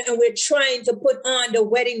 And we're trying to put on the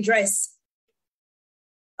wedding dress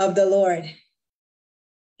of the Lord.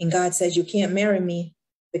 And God says, you can't marry me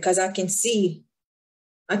because I can see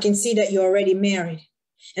that you're already married.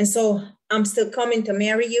 And so I'm still coming to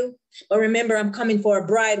marry you. But remember, I'm coming for a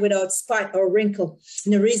bride without spot or wrinkle.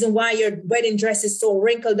 And the reason why your wedding dress is so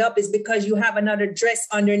wrinkled up is because you have another dress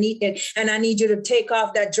underneath it. And I need you to take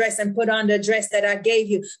off that dress and put on the dress that I gave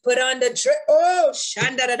you. Put on the dress. Oh,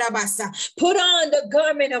 Shandaradabasa. Put on the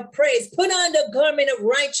garment of praise. Put on the garment of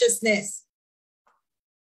righteousness.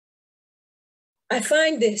 I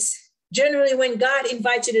find this generally when God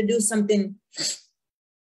invites you to do something,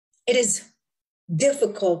 it is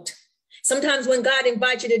difficult. Sometimes when God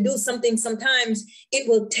invites you to do something, sometimes it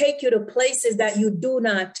will take you to places that you do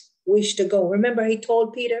not wish to go. Remember, he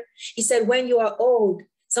told Peter, he said, when you are old,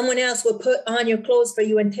 someone else will put on your clothes for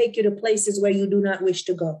you and take you to places where you do not wish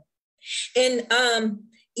to go. And,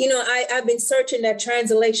 I've been searching that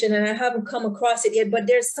translation and I haven't come across it yet, but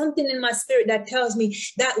there's something in my spirit that tells me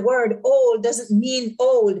that word old doesn't mean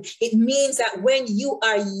old. It means that when you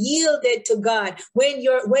are yielded to God, when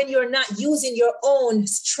you're not using your own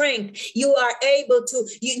strength, you are able to,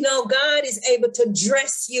 God is able to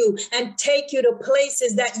dress you and take you to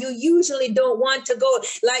places that you usually don't want to go.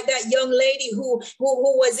 Like that young lady who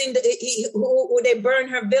was who they burned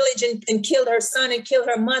her village and killed her son and killed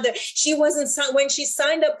her mother. She wasn't, when she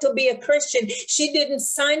signed up to be a Christian, she didn't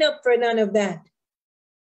sign up for none of that.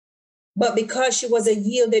 But because she was a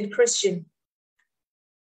yielded Christian,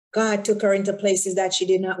 God took her into places that she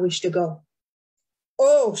did not wish to go.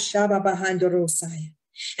 Oh, Shabba Bahandorosai.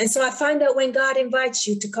 And so I find out when God invites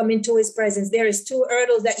you to come into his presence, there is 2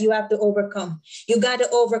 hurdles that you have to overcome. You got to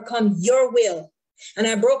overcome your will. And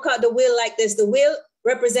I broke out the will like this. The will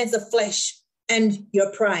represents the flesh and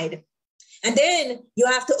your pride. And then you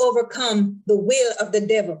have to overcome the will of the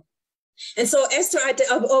devil. And so Esther had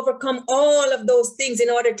to overcome all of those things in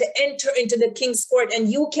order to enter into the king's court,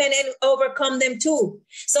 and you can overcome them too.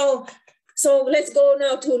 So let's go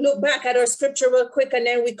now to look back at our scripture real quick, and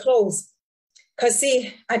then we close. Because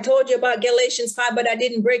see, I told you about Galatians 5, but I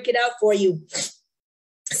didn't break it out for you.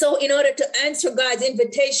 So in order to answer God's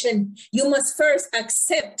invitation, you must first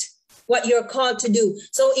accept what you're called to do.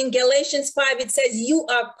 So in Galatians 5, it says, you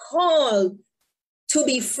are called to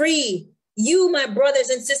be free. You, my brothers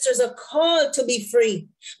and sisters, are called to be free,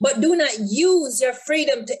 but do not use your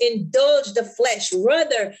freedom to indulge the flesh.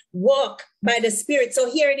 Rather, walk by the Spirit. So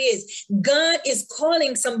here it is. God is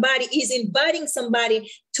calling somebody. He's inviting somebody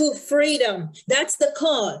to freedom. That's the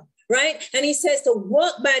call. Right? And he says to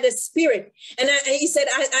walk by the Spirit. And he said,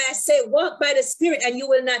 I say, walk by the Spirit and you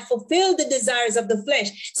will not fulfill the desires of the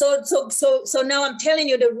flesh. So now I'm telling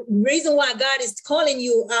you the reason why God is calling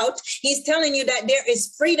you out. He's telling you that there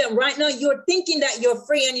is freedom. Right now, you're thinking that you're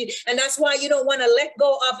free, and that's why you don't want to let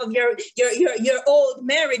go off of your old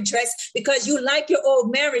marriage dress, because you like your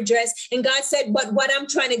old marriage dress. And God said, but what I'm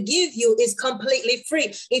trying to give you is completely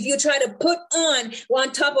free. If you try to put on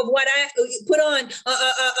top of what I put on,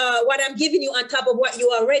 what I'm giving you on top of what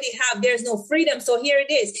you already have, there's no freedom. So here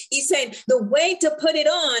it is. He's saying the way to put it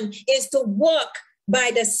on is to walk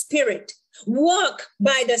by the Spirit. Walk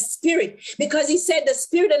by the Spirit, because he said the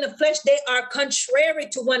spirit and the flesh, they are contrary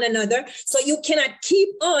to one another. So you cannot keep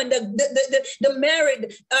on the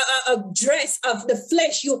married dress of the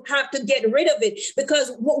flesh. You have to get rid of it.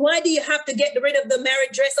 Because why do you have to get rid of the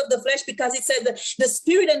married dress of the flesh? Because it says the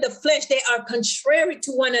spirit and the flesh, they are contrary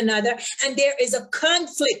to one another, and there is a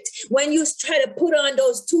conflict. When you try to put on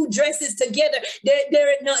those 2 dresses together,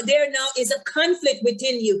 there now is a conflict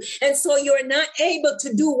within you, and so you're not able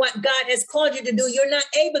to do what God has called you to do. You're not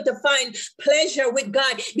able to find pleasure with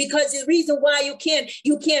God, because the reason why you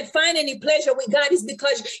can't find any pleasure with God is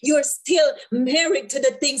because you're still married to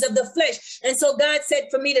the things of the flesh. And so God said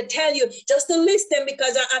for me to tell you just to list them,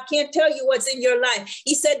 because I can't tell you what's in your life.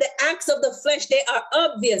 He said the acts of the flesh, they are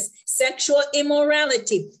obvious. Sexual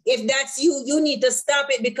immorality. If that's you, you need to stop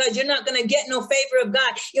it, because you're not going to get no favor of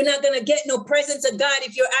God. You're not going to get no presence of God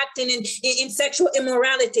if you're acting in sexual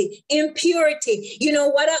immorality. Impurity. You know,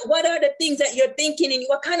 what are the things that you're thinking, and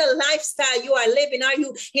what kind of lifestyle you are living? Are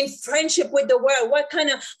you in friendship with the world? What kind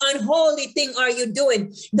of unholy thing are you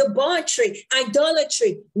doing? Debauchery,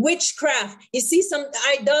 idolatry, witchcraft. You see some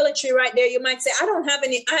idolatry right there. You might say, I don't have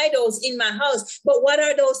any idols in my house, but what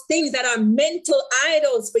are those things that are mental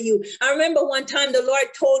idols for you? I remember one time the Lord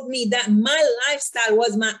told me that my lifestyle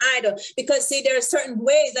was my idol, because see, there are certain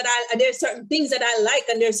ways that there's certain things that I like,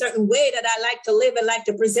 and there's certain way that I like to live and like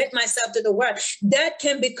to present myself to the world. That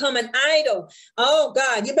can become an idol. Oh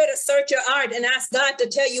God, you better search your heart and ask God to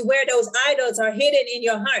tell you where those idols are hidden in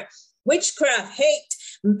your heart. Witchcraft, hate,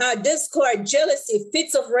 discord, jealousy,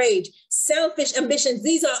 fits of rage, selfish ambitions.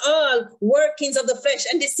 These are all workings of the flesh.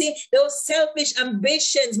 And you see, those selfish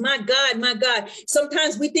ambitions, my God,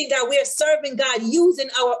 sometimes we think that we're serving God using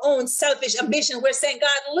our own selfish ambition. We're saying,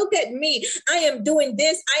 God, look at me. I am doing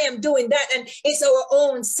this. I am doing that. And it's our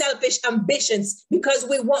own selfish ambitions, because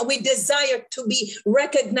we desire to be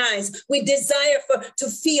recognized. We desire to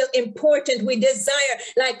feel important. We desire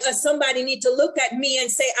like somebody need to look at me and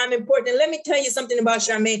say, I'm important. Let me tell you something about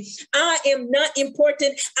Charmaine. I am not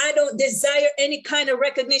important. I don't desire any kind of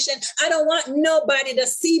recognition. I don't want nobody to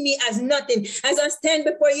see me as nothing. As I stand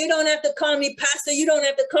before you, you don't have to call me pastor. You don't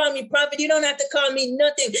have to call me prophet. You don't have to call me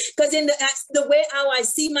nothing. Because in the way how I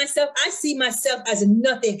see myself as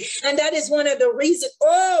nothing. And that is one of the reasons.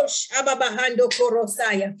 Oh, Shababahando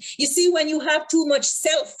Korosaya. You see, when you have too much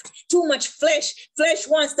self, too much flesh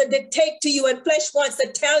wants to dictate to you, and flesh wants to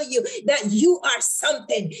tell you that you are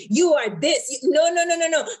something. You are this.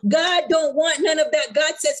 No. God don't want none of that.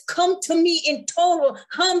 God says, come to me in total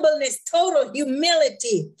humbleness, total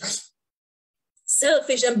humility.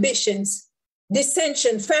 Selfish ambitions,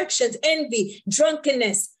 dissension, factions, envy,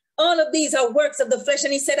 drunkenness. All of these are works of the flesh.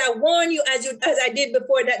 And he said, I warn you, as I did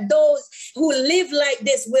before, that those who live like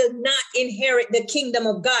this will not inherit the kingdom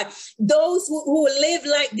of God. Those who live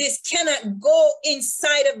like this cannot go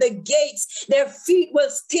inside of the gates. Their feet will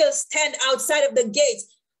still stand outside of the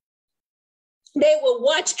gates. They will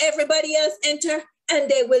watch everybody else enter, and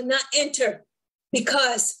they will not enter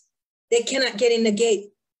because they cannot get in the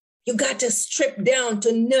gate. You got to strip down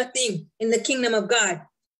to nothing in the kingdom of God.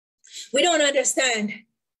 We don't understand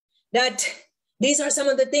that These are some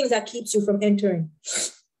of the things that keeps you from entering.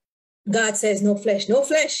 God says no flesh, no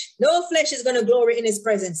flesh, no flesh is going to glory in his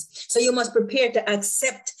presence. So you must prepare to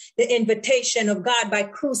accept the invitation of God by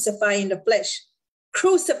crucifying the flesh.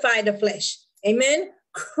 Crucify the flesh. Amen.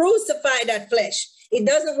 Crucify that flesh. It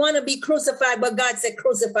doesn't want to be crucified, but God said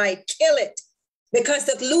crucify it, kill it. Because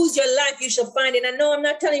to lose your life, you shall find it. And no, I'm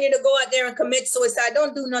not telling you to go out there and commit suicide.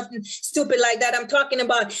 Don't do nothing stupid like that. I'm talking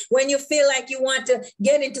about when you feel like you want to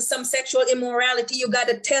get into some sexual immorality, you got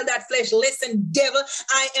to tell that flesh, listen, devil,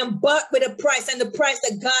 I am bought with a price. And the price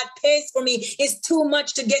that God pays for me is too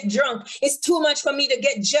much to get drunk. It's too much for me to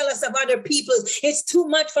get jealous of other people. It's too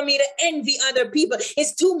much for me to envy other people.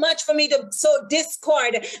 It's too much for me to sow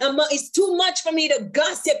discord. It's too much for me to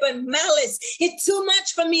gossip and malice. It's too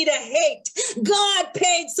much for me to hate. God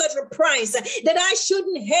paid such a price that I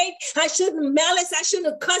shouldn't hate, I shouldn't malice, I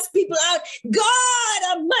shouldn't cuss people out.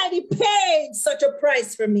 God Almighty paid such a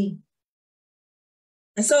price for me.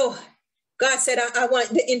 And so God said, I want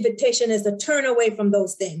the invitation is to turn away from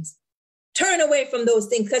those things. Turn away from those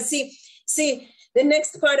things. Because see, the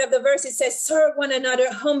next part of the verse, it says, serve one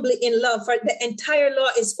another humbly in love, for the entire law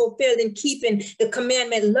is fulfilled in keeping the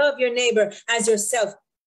commandment, love your neighbor as yourself.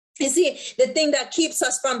 You see, the thing that keeps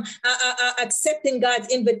us from accepting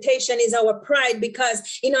God's invitation is our pride,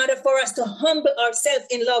 because in order for us to humble ourselves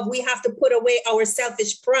in love, we have to put away our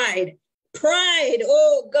selfish pride. Pride,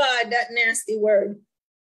 oh God, that nasty word.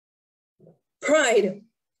 Pride.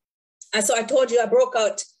 And so I told you I broke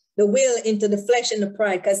out the will into the flesh and the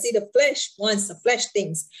pride, because see, the flesh wants the flesh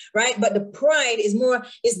things, right? But the pride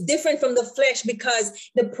is different from the flesh,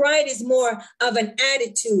 because the pride is more of an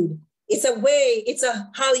attitude. It's a way,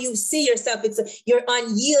 how you see yourself. You're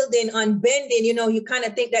unyielding, unbending, you kind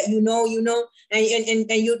of think that you know, and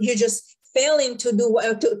you're just failing to do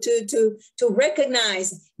to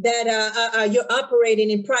recognize that you're operating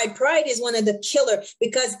in pride. Pride is one of the killer,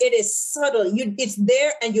 because it is subtle. It's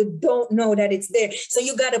there and you don't know that it's there. So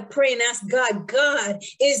you got to pray and ask God,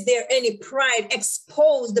 is there any pride?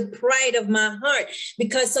 Expose the pride of my heart,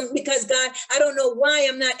 because God, I don't know why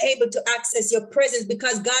I'm not able to access your presence,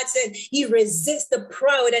 because God said he resists the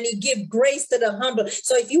proud and he gives grace to the humble.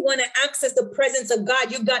 So if you want to access the presence of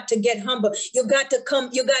God, you got to get humble. You got to come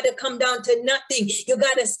down to nothing. You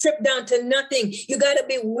got to strip down to nothing. You got to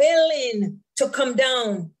be willing to come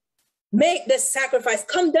down, make the sacrifice,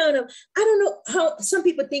 come down. I don't know how some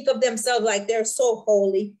people think of themselves like they're so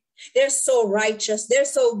holy, they're so righteous, they're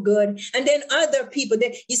so good. And then other people,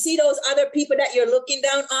 you see those other people that you're looking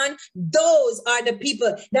down on, those are the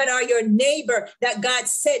people that are your neighbor that God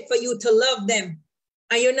said for you to love them.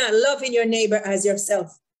 And you're not loving your neighbor as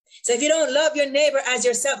yourself. So if you don't love your neighbor as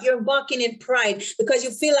yourself, you're walking in pride, because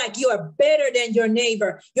you feel like you are better than your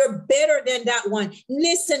neighbor. You're better than that one.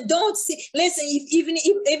 Listen, even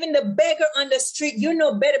the beggar on the street, you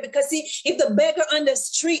know better, because see, if the beggar on the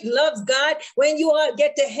street loves God, when you all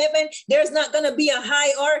get to heaven, there's not going to be a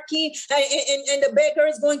hierarchy, and the beggar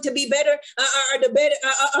is going to be better,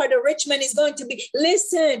 or the rich man is going to be.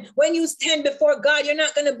 Listen, when you stand before God, you're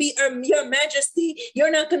not going to be your majesty.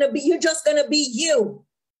 You're just going to be you.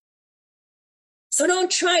 So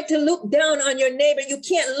don't try to look down on your neighbor. You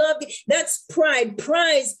can't love. That's pride.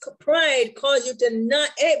 Pride causes you to not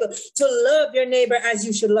able to love your neighbor as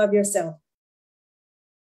you should love yourself.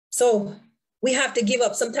 So we have to give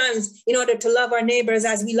up. Sometimes in order to love our neighbors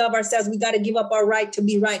as we love ourselves, we got to give up our right to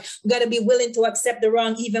be right. We got to be willing to accept the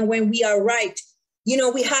wrong even when we are right.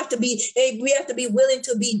 We have to be willing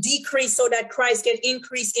to be decreased so that Christ can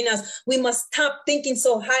increase in us. We must stop thinking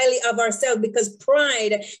so highly of ourselves, because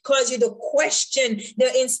pride causes you to question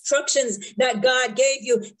the instructions that God gave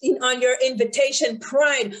you on your invitation.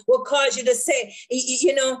 Pride will cause you to say,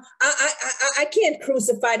 I can't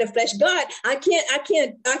crucify the flesh. God, I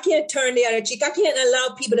can't turn the other cheek. I can't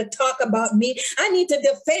allow people to talk about me. I need to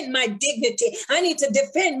defend my dignity. I need to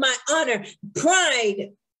defend my honor.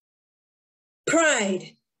 Pride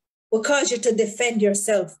will cause you to defend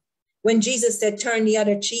yourself when Jesus said, turn the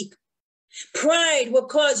other cheek. Pride will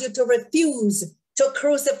cause you to refuse to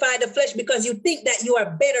crucify the flesh, because you think that you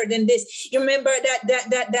are better than this. You remember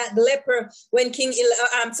that leper when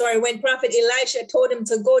when Prophet Elisha told him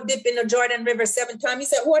to go dip in the Jordan River 7 times. He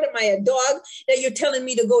said, what am I, a dog that you're telling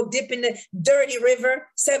me to go dip in the dirty river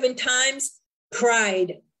 7 times?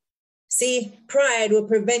 Pride. See, pride will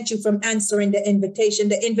prevent you from answering the invitation.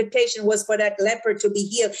 The invitation was for that leper to be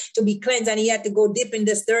healed, to be cleansed, and he had to go dip in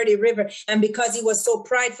this dirty river. And because he was so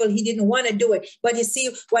prideful, he didn't want to do it. But you see,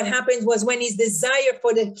 what happened was when his desire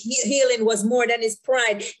for the healing was more than his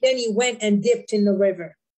pride, then he went and dipped in the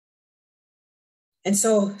river. And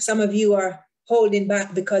so some of you are holding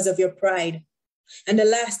back because of your pride. And the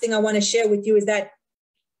last thing I want to share with you is that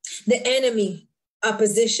the enemy,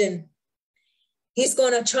 opposition, he's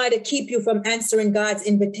going to try to keep you from answering God's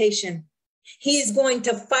invitation. He's going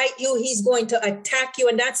to fight you. He's going to attack you.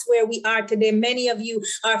 And that's where we are today. Many of you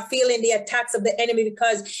are feeling the attacks of the enemy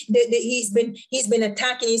because he's been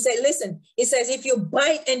attacking. He said, listen, he says, if you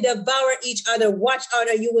bite and devour each other, watch out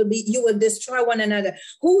or you will destroy one another.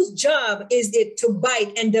 Whose job is it to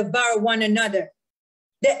bite and devour one another?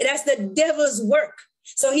 That's the devil's work.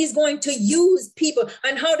 So he's going to use people.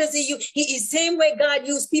 And how does he use? He is same way God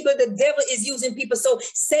used people, the devil is using people. So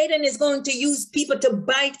Satan is going to use people to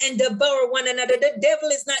bite and devour one another. The devil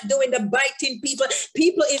is not doing the biting people.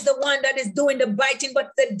 People is the one that is doing the biting,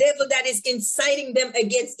 but the devil that is inciting them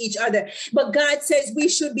against each other. But God says we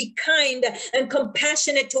should be kind and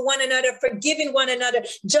compassionate to one another, forgiving one another,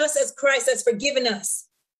 just as Christ has forgiven us.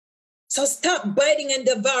 So stop biting and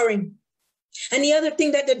devouring. And the other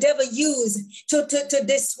thing that the devil used to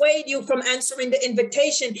dissuade you from answering the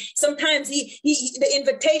invitation, sometimes the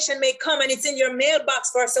invitation may come and it's in your mailbox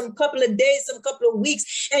for some couple of days, some couple of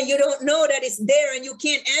weeks, and you don't know that it's there and you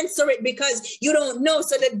can't answer it because you don't know.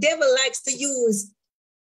 So the devil likes to use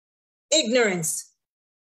ignorance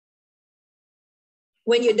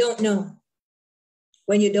when you don't know,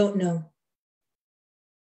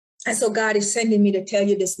 And so God is sending me to tell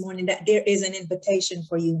you this morning that there is an invitation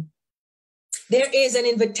for you. There is an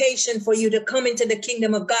invitation for you to come into the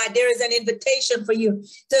kingdom of God. There is an invitation for you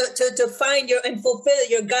to find your and fulfill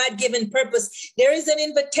your God-given purpose. There is an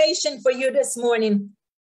invitation for you this morning.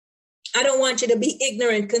 I don't want you to be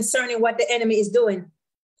ignorant concerning what the enemy is doing.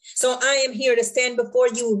 So I am here to stand before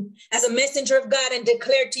you as a messenger of God and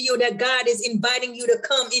declare to you that God is inviting you to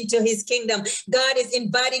come into his kingdom. God is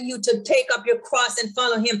inviting you to take up your cross and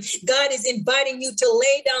follow him. God is inviting you to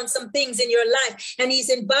lay down some things in your life, and he's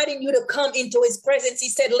inviting you to come into his presence. He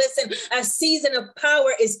said, listen, a season of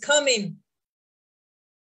power is coming.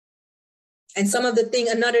 And another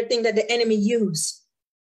thing that the enemy used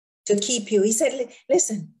to keep you, he said,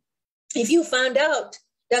 listen, if you found out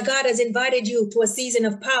that God has invited you to a season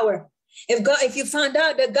of power, if you found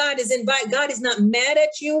out that God is not mad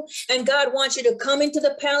at you and God wants you to come into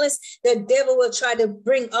the palace, the devil will try to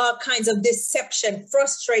bring all kinds of deception,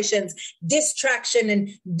 frustrations, distraction and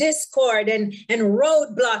discord and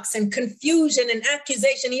roadblocks and confusion and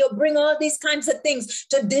accusation. He'll bring all these kinds of things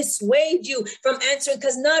to dissuade you from answering.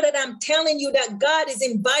 Because now that I'm telling you that God is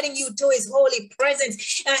inviting you to his holy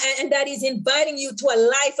presence and that he's inviting you to a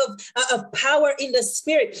life of power in the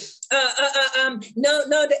spirit.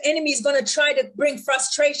 No, the enemy is going to try to bring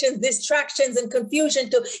frustrations, distractions, and confusion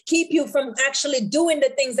to keep you from actually doing the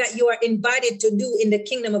things that you are invited to do in the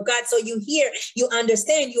kingdom of God. So you hear, you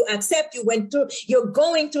understand, you accept, you're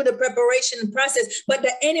going through the preparation process, but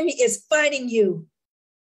the enemy is fighting you.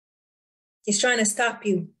 He's trying to stop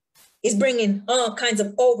you. He's bringing all kinds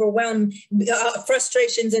of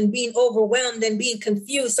frustrations and being overwhelmed and being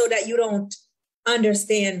confused so that you don't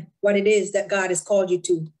understand what it is that God has called you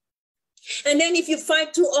to. And then if you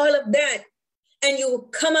fight through all of that and you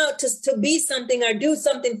come out to be something or do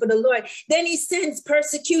something for the Lord, then he sends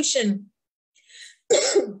persecution.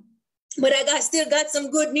 But I still got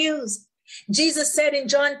some good news. Jesus said in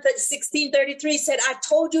John 16:33, said, I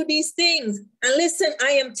told you these things. And listen,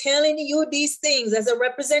 I am telling you these things as a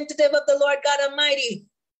representative of the Lord God Almighty.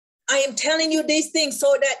 I am telling you these things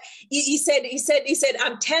so that he said,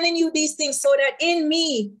 I'm telling you these things so that in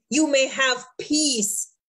me you may have peace.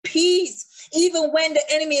 Peace, even when the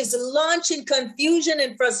enemy is launching confusion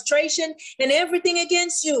and frustration and everything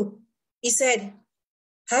against you. He said,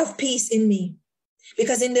 have peace in me,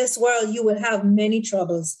 because in this world you will have many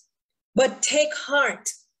troubles. But take heart,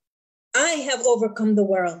 I have overcome the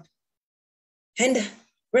world. And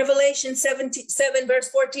Revelation 7 verse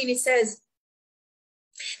 14, it says,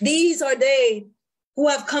 these are they who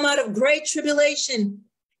have come out of great tribulation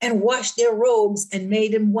and washed their robes and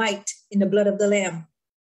made them white in the blood of the Lamb.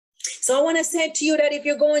 So I want to say to you that if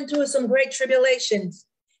you're going through some great tribulations,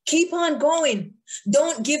 keep on going.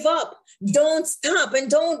 Don't give up. Don't stop. And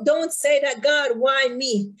don't say that, God, why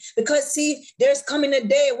me? Because see, there's coming a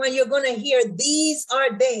day when you're going to hear, these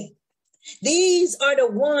are they. These are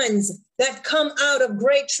the ones that come out of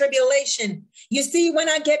great tribulation. You see, when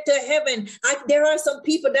I get to heaven, there are some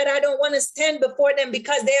people that I don't want to stand before them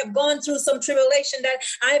because they have gone through some tribulation that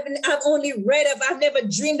I've only read of, I've never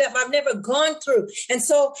dreamed of, I've never gone through. And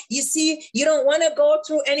so you see, you don't want to go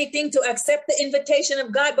through anything to accept the invitation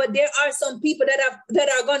of God, but there are some people that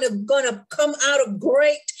are going to come out of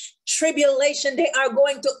great tribulation. They are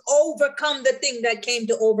going to overcome the thing that came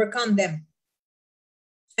to overcome them.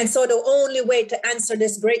 And so the only way to answer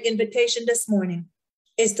this great invitation this morning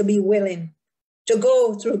is to be willing to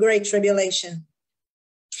go through great tribulation.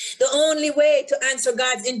 The only way to answer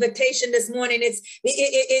God's invitation this morning is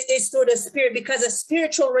through the Spirit, because a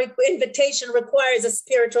spiritual invitation requires a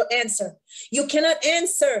spiritual answer. You cannot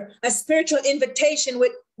answer a spiritual invitation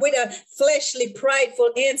with a fleshly,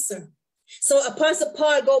 prideful answer. So Apostle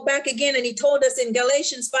Paul go back again, and he told us in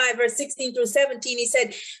Galatians 5, verse 16 through 17, he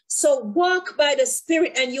said, so walk by the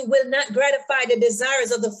Spirit, and you will not gratify the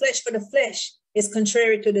desires of the flesh, for the flesh is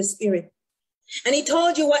contrary to the Spirit. And he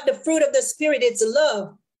told you what the fruit of the Spirit is: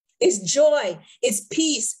 love, it's joy, it's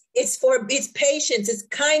peace, it's patience, it's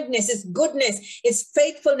kindness, it's goodness, it's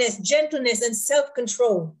faithfulness, gentleness, and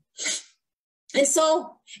self-control. And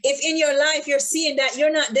so if in your life you're seeing that you're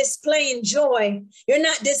not displaying joy, you're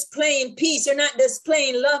not displaying peace, you're not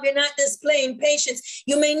displaying love, you're not displaying patience,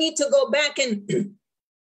 you may need to go back and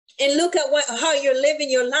look at how you're living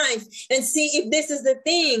your life and see if this is the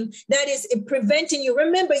thing that is preventing you.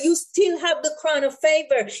 Remember, you still have the crown of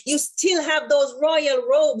favor. You still have those royal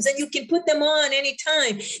robes, and you can put them on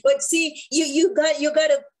anytime. But see, you got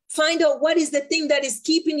to find out what is the thing that is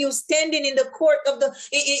keeping you standing in the court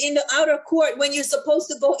in the outer court when you're supposed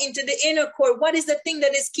to go into the inner court. What is the thing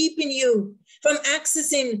that is keeping you from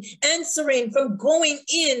answering, from going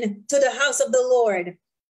in to the house of the Lord?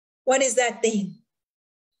 What is that thing?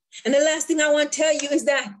 And the last thing I want to tell you is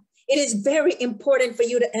that it is very important for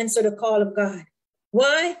you to answer the call of God.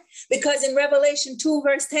 Why? Because in Revelation 2,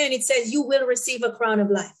 verse 10, it says you will receive a crown of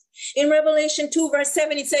life. In Revelation 2, verse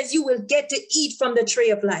 7, it says you will get to eat from the tree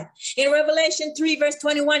of life. In Revelation 3, verse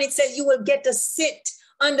 21, it says you will get to sit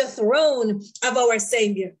on the throne of our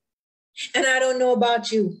Savior. And I don't know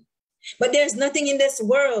about you, but there's nothing in this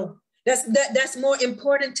world that's more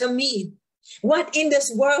important to me. What in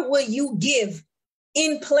this world will you give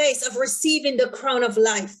in place of receiving the crown of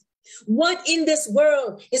life? What in this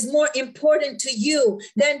world is more important to you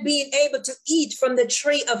than being able to eat from the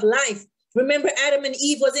tree of life? Remember, Adam and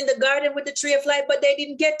Eve was in the garden with the tree of life, but they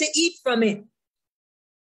didn't get to eat from it.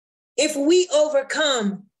 If we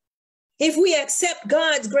overcome, if we accept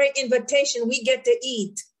God's great invitation, we get to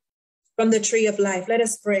eat from the tree of life. Let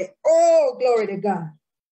us pray. Oh, glory to God.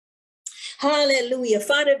 Hallelujah.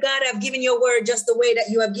 Father God, I've given your word just the way that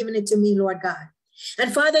you have given it to me, Lord God.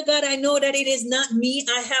 And Father God, I know that it is not me.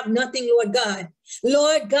 I have nothing, Lord God.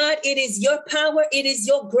 Lord God, it is your power. It is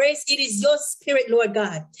your grace. It is your spirit, Lord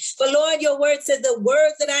God. For Lord, your word says the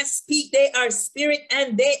words that I speak, they are spirit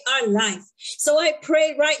and they are life. So I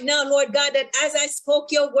pray right now, Lord God, that as I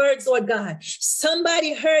spoke your words, Lord God,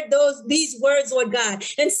 somebody heard these words, Lord God,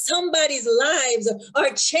 and somebody's lives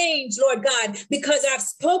are changed, Lord God, because I've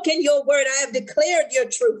spoken your word. I have declared your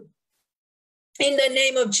truth in the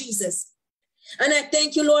name of Jesus. And I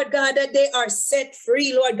thank you, Lord God, that they are set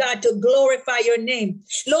free, Lord God, to glorify your name.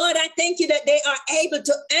 Lord, I thank you that they are able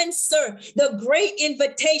to answer the great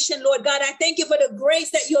invitation, Lord God. I thank you for the grace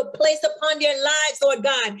that you have placed upon their lives, Lord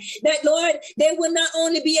God, that, Lord, they will not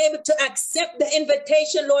only be able to accept the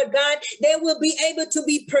invitation, Lord God, they will be able to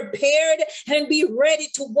be prepared and be ready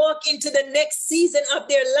to walk into the next season of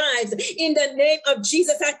their lives. In the name of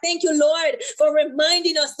Jesus, I thank you, Lord, for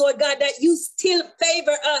reminding us, Lord God, that you still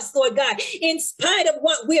favor us, Lord God. In spite of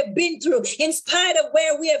what we have been through, in spite of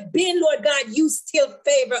where we have been, Lord God, you still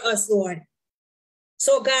favor us, Lord.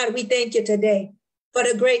 So God, we thank you today for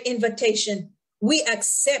the great invitation. We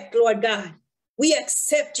accept, Lord God. We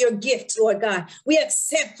accept your gift, Lord God. We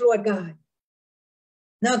accept, Lord God.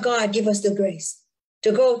 Now, God, give us the grace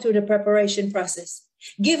to go through the preparation process.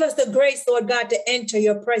 Give us the grace, Lord God, to enter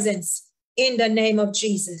your presence in the name of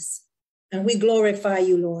Jesus. And we glorify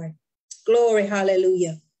you, Lord. Glory,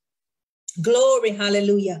 hallelujah. Glory,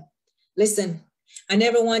 hallelujah. Listen, I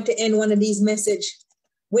never want to end one of these messages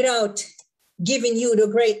without giving you the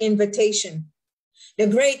great invitation. The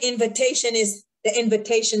great invitation is the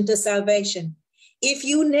invitation to salvation. If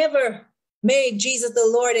you never made Jesus the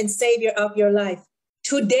Lord and Savior of your life,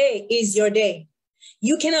 today is your day.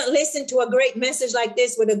 You cannot listen to a great message like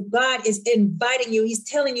this where God is inviting you. He's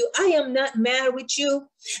telling you, I am not mad with you.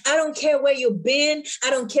 I don't care where you've been.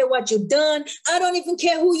 I don't care what you've done. I don't even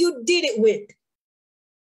care who you did it with.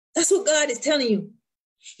 That's what God is telling you.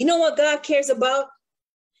 You know what God cares about?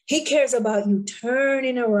 He cares about you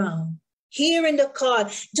turning around, hearing the call.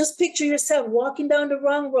 Just picture yourself walking down the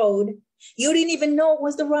wrong road. You didn't even know it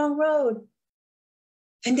was the wrong road.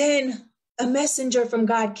 And then a messenger from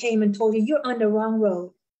God came and told you, you're on the wrong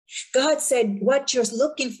road. God said, what you're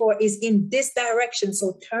looking for is in this direction.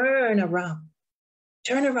 So turn around.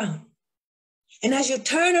 Turn around. And as you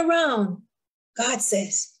turn around, God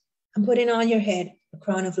says, I'm putting on your head a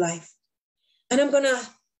crown of life. And I'm going to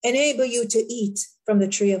enable you to eat from the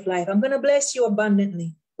tree of life. I'm going to bless you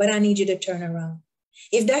abundantly but I need you to turn around.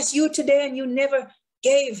 If that's you today and you never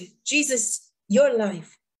gave Jesus your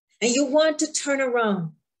life and you want to turn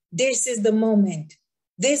around, this is the moment.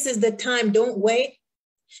 This is the time. Don't wait.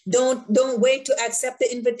 Don't wait to accept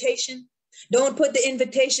the invitation. Don't put the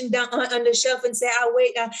invitation down on the shelf and say, I'll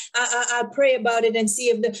wait. I'll pray about it and see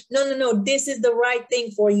if no. This is the right thing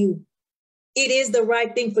for you. It is the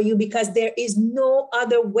right thing for you because there is no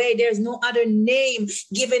other way. There's no other name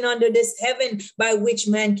given under this heaven by which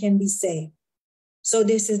man can be saved. So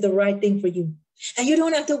this is the right thing for you. And you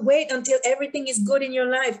don't have to wait until everything is good in your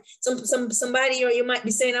life. Somebody, or you might be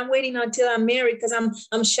saying, I'm waiting until I'm married because I'm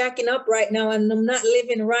shacking up right now and I'm not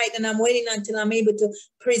living right. And I'm waiting until I'm able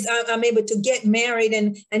to get married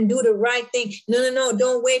and do the right thing. No.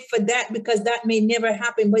 Don't wait for that because that may never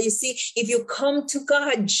happen. But you see, if you come to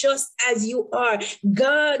God just as you are,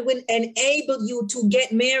 God will enable you to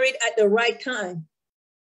get married at the right time.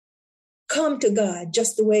 Come to God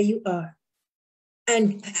just the way you are.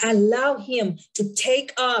 And allow him to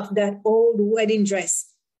take off that old wedding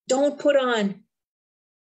dress. Don't put on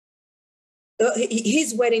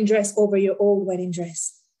his wedding dress over your old wedding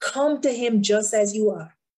dress. Come to him just as you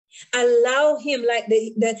are. Allow him like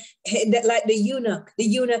the eunuch. The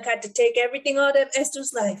eunuch had to take everything out of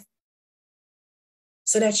Esther's life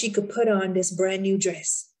so that she could put on this brand new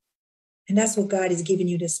dress. And that's what God is giving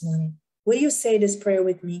you this morning. Will you say this prayer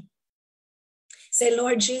with me? Say,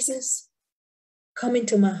 Lord Jesus, come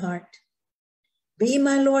into my heart. Be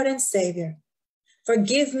my Lord and Savior.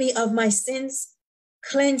 Forgive me of my sins.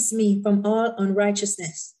 Cleanse me from all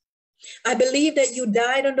unrighteousness. I believe that you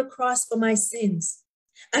died on the cross for my sins.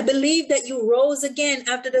 I believe that you rose again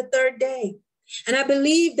after the third day. And I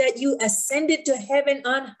believe that you ascended to heaven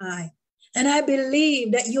on high. And I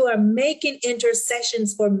believe that you are making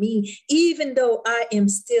intercessions for me, even though I am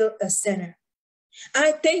still a sinner.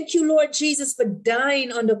 I thank you, Lord Jesus, for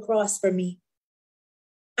dying on the cross for me.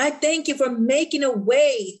 I thank you for making a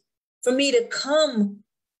way for me to come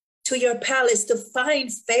to your palace to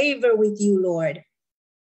find favor with you, Lord.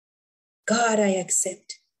 God, I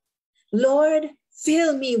accept. Lord,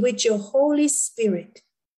 fill me with your Holy Spirit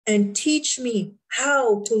and teach me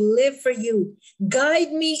how to live for you.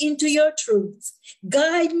 Guide me into your truths.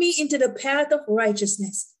 Guide me into the path of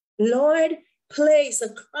righteousness. Lord, place a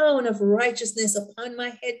crown of righteousness upon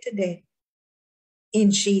my head today. In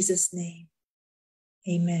Jesus' name.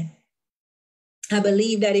 Amen. I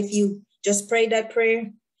believe that if you just prayed that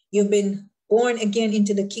prayer, you've been born again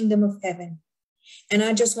into the kingdom of heaven. And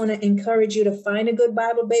I just want to encourage you to find a good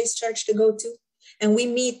Bible-based church to go to. And we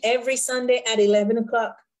meet every Sunday at 11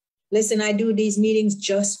 o'clock. Listen, I do these meetings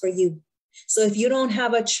just for you. So if you don't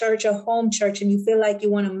have a church, a home church, and you feel like you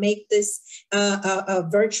want to make this a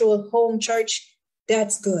virtual home church,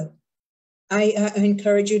 that's good. I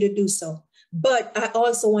encourage you to do so. But I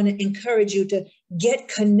also want to encourage you to get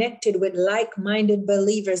connected with like-minded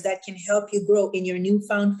believers that can help you grow in your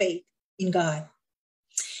newfound faith in God.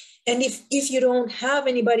 And if you don't have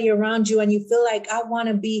anybody around you and you feel like I want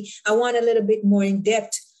a little bit more in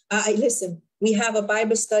depth, listen, we have a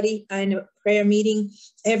Bible study and a prayer meeting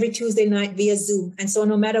every Tuesday night via Zoom. And so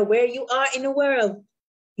no matter where you are in the world,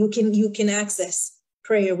 you can access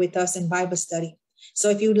prayer with us in Bible study.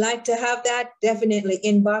 So if you'd like to have that, definitely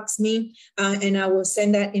inbox me and I will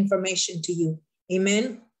send that information to you.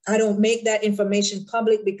 Amen. I don't make that information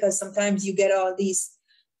public because sometimes you get all these,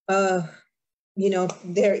 people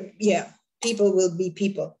will be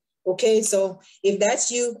people. Okay. So if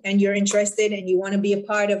that's you and you're interested and you want to be a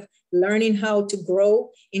part of learning how to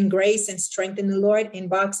grow in grace and strengthen the Lord,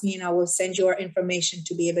 inbox me and I will send you our information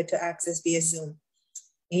to be able to access via Zoom.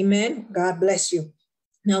 Amen. God bless you.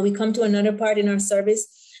 Now we come to another part in our service.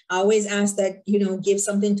 I always ask that, give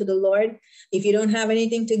something to the Lord. If you don't have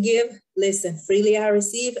anything to give, listen, freely I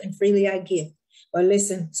receive and freely I give. But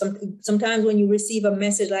listen, sometimes when you receive a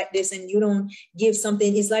message like this and you don't give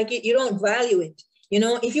something, it's like you don't value it.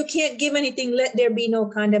 If you can't give anything, let there be no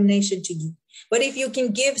condemnation to you. But if you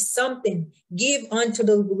can give something, give unto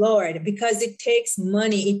the Lord, because it takes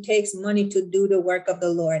money. It takes money to do the work of the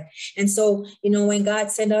Lord. And so, when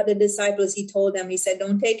God sent out the disciples, he told them, he said,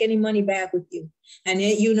 don't take any money back with you. And,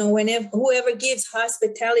 whenever whoever gives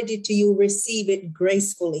hospitality to you, receive it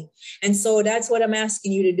gracefully. And so that's what I'm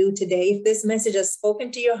asking you to do today. If this message has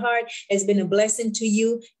spoken to your heart, has been a blessing to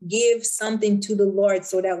you, give something to the Lord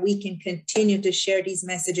so that we can continue to share these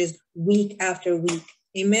messages week after week.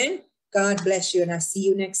 Amen. God bless you. And I'll see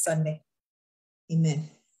you next Sunday. Amen.